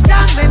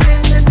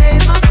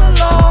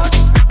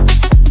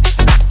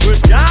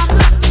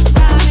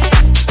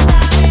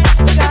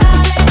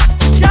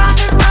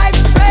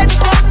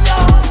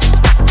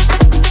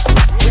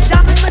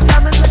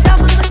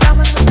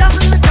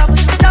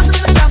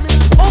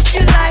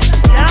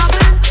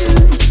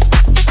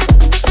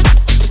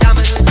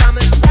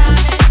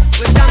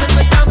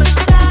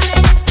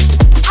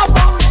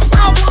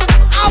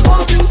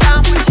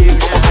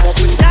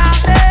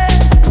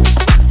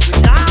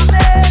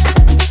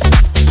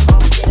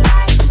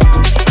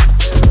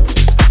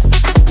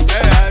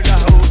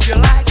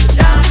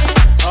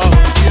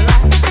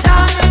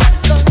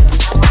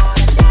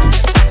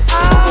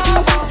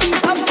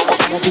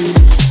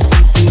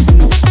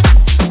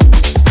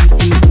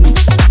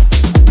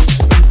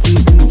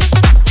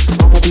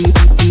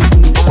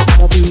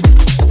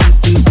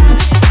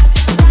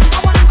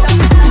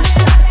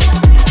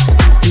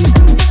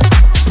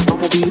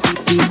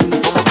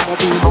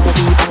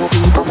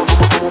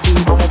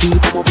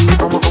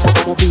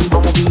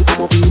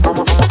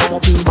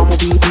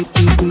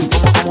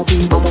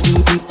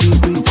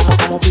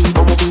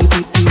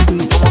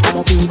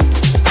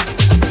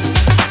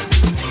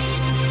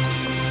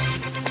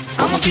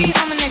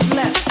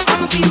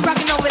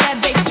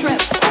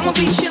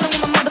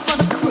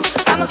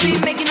 I'ma be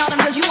making all them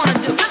girls you wanna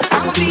do.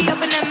 I'ma be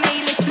up in them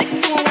A-list flicks,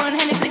 doing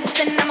one-handed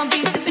flicks, and I'ma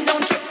be sipping, don't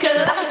trip, 'cause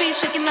I'ma be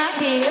shaking my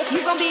hips. You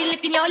gon' be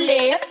licking your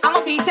lip.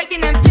 I'ma be taking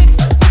them pics,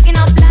 looking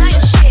all fly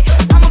as shit.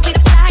 I'ma be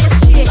the fly as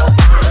shit.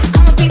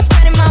 I'ma be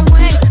spreading my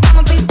wings.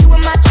 I'ma be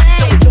doing my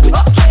thing.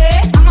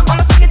 Okay, I'ma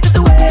swing it this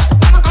way.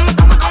 I'ma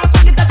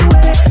swing it that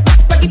way.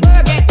 It's Sparky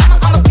Burger.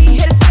 I'ma be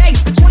here to stay.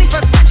 The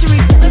 21st century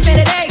till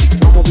infinite age.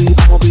 I'ma be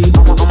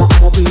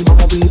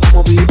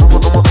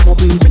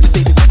rich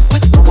baby with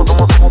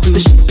I'ma be the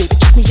shit baby,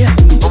 check me out.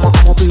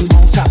 I'ma be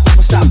on top,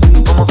 I'ma stop.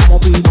 I'ma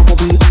be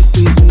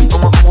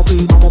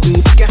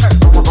get hurt.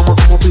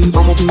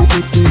 I'ma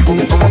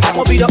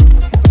be the Back it up,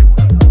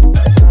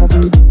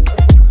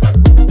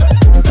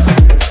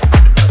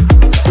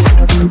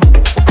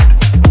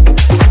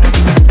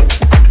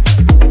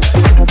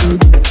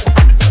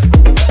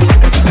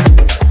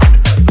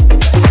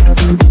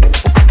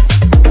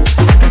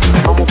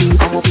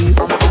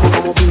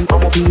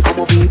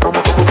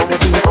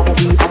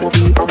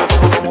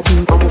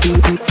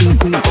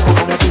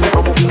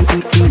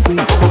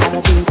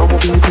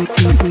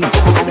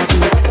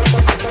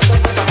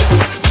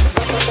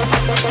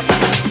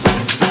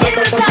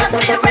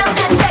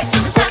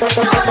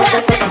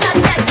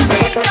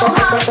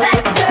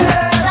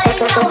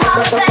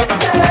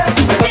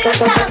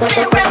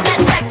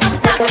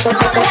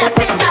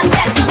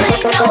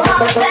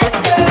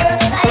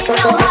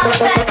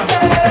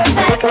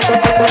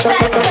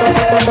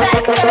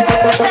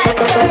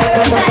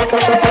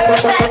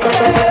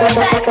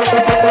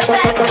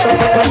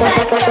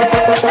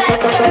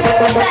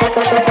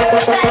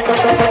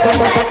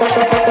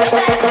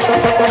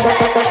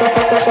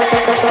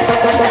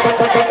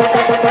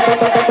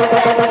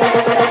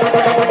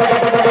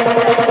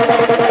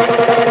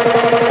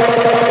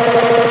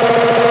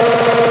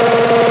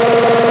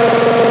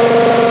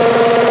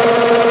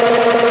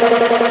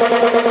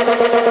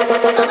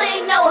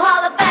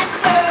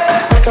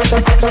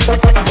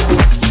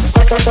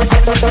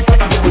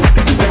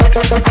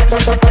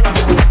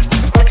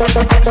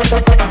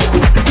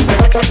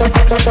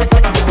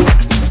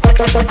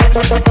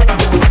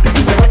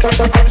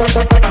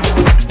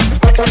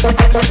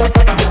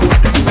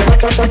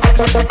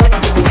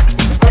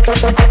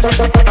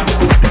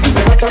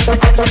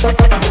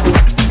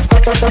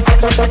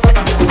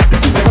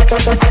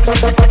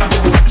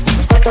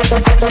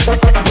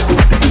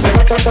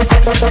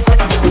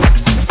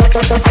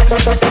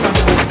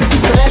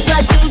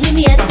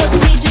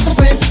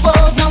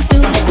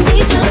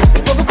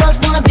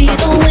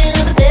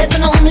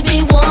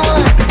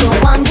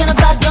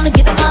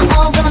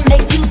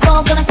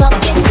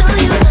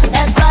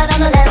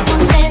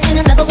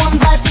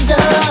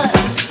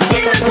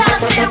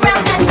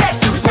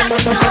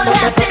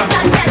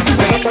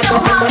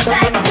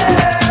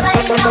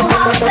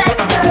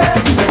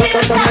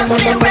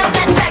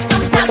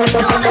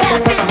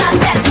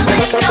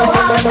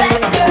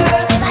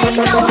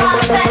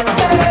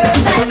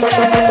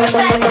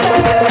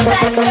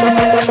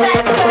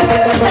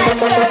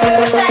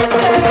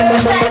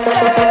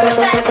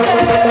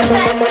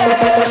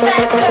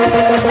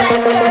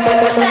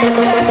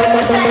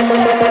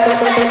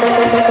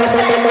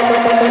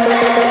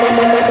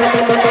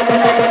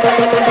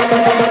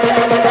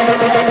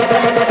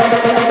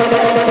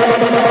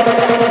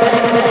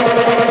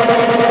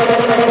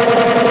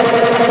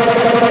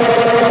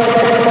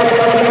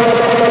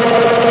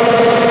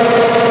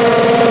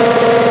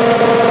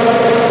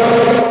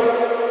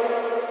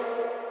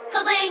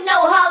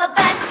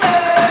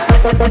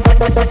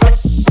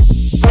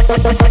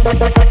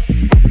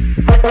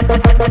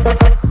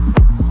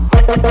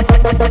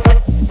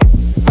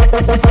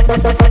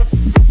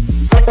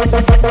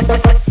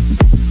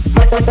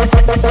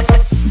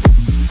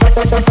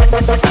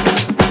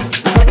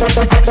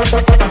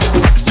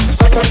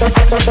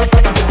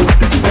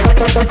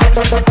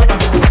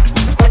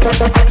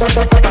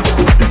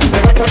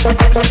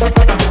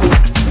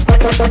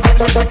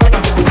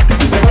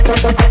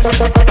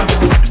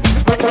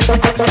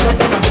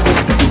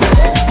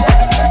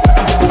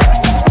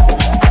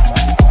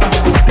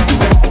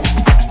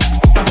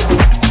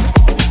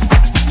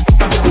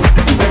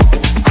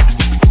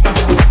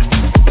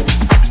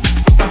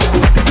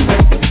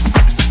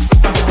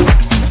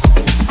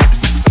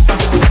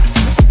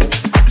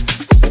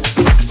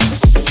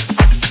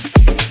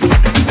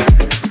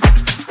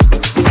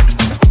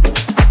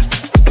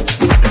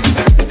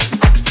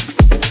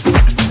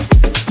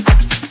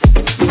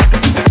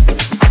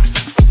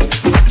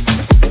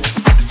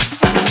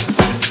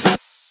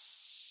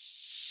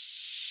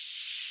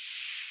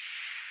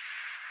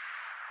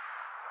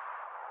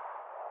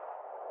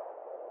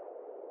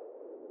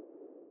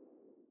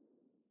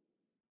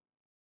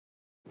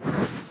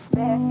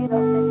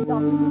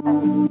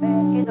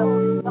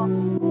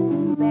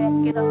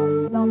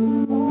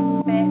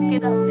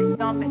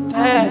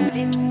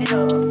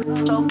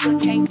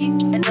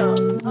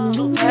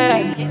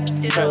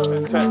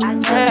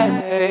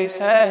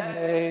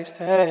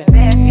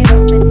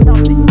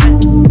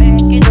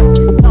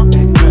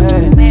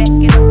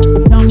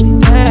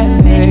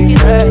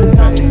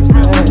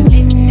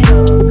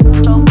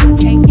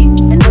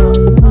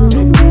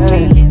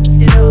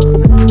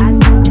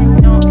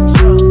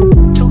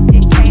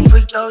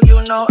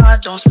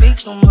 don't speak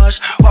too much.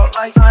 Walk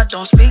like I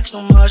don't speak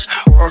too much.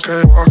 Walk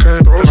it,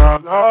 those I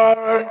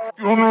like.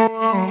 You know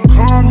I'm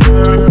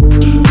coming.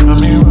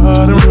 Got me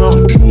riding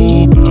around with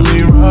you. Got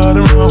me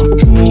riding around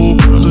with you.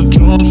 Got the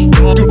jump.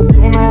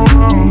 You know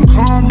I'm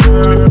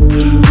coming.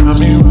 Got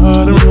me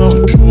riding around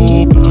with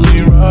you. Got me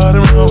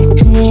riding around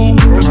with you.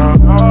 Those I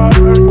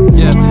like.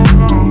 Yeah.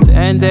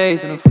 10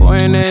 days in a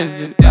foreign land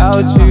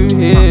without you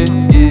here.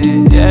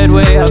 Dead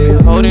way, I've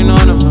been holding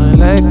on to my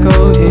let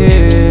go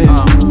here.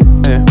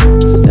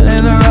 Still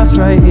in the rust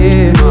right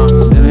here.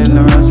 Still in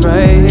the rust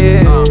right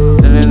here.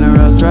 Still in the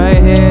rust right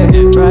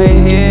here.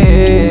 Right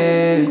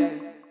here.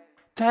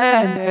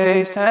 10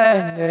 days,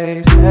 10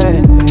 days,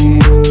 10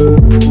 days.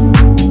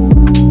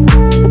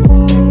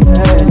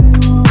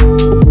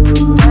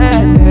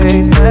 10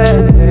 days,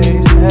 10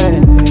 days,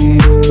 10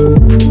 days.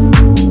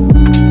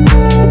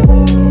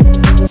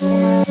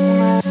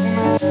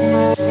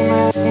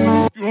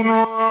 You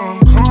know I'm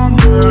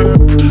coming.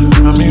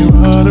 Got me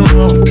riding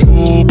around with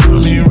you. Got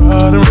me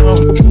riding around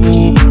with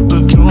you. Got the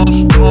jump.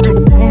 You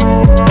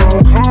know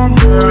I'm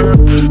coming.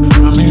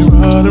 Got me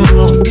riding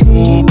around with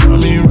you. Got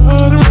me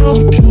riding around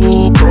with you.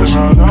 Those I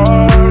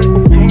like.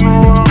 You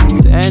know I'm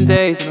 10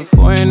 days in a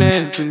foreign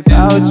land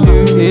without you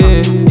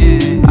here.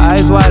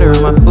 Eyes wider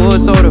and my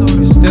thoughts older, but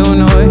you're still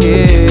not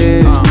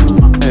here.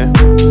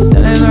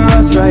 Still in the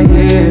rust right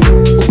here.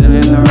 Still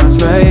in the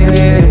rust right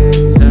here.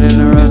 Still in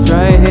the rust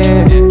right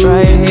here.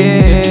 Right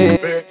here.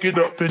 Back it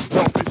up and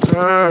dump it. 10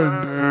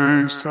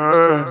 days, 10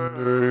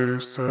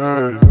 days,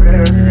 10 days.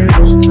 Back it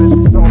up and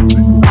dump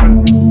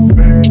it.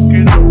 Back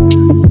it up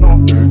and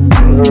dump it.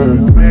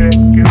 Back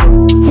it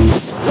up.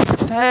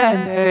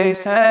 10 days,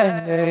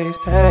 10 days,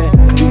 10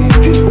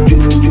 days.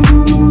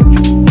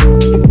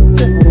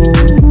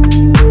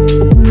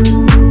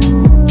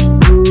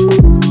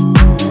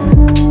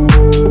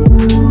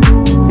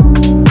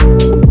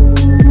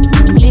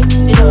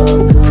 Lift it up,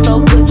 so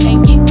good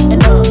can't get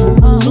enough.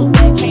 Too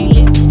bad can't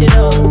lift it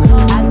up.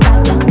 I got.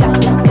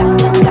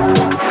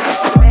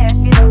 Back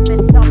it up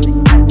and dump it.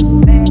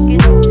 Back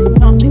it up and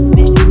dump it.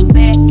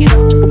 Back it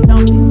up and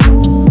dump it.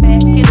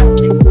 Back it up.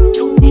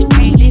 Too bad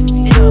can't lift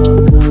it up.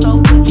 So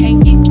good can't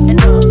get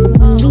enough.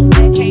 Too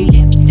bad can't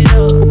lift it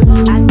up.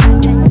 I got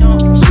that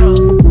dump truck.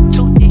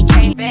 Too bad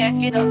can't back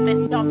it up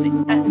and dump it.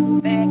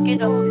 Back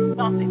it up and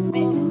dump it.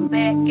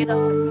 Back it up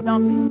and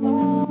dump it.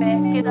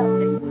 Back it up.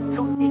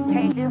 Too bad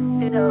can't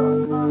lift it up.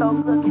 So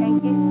good can't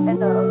get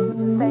enough.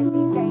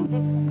 Baby.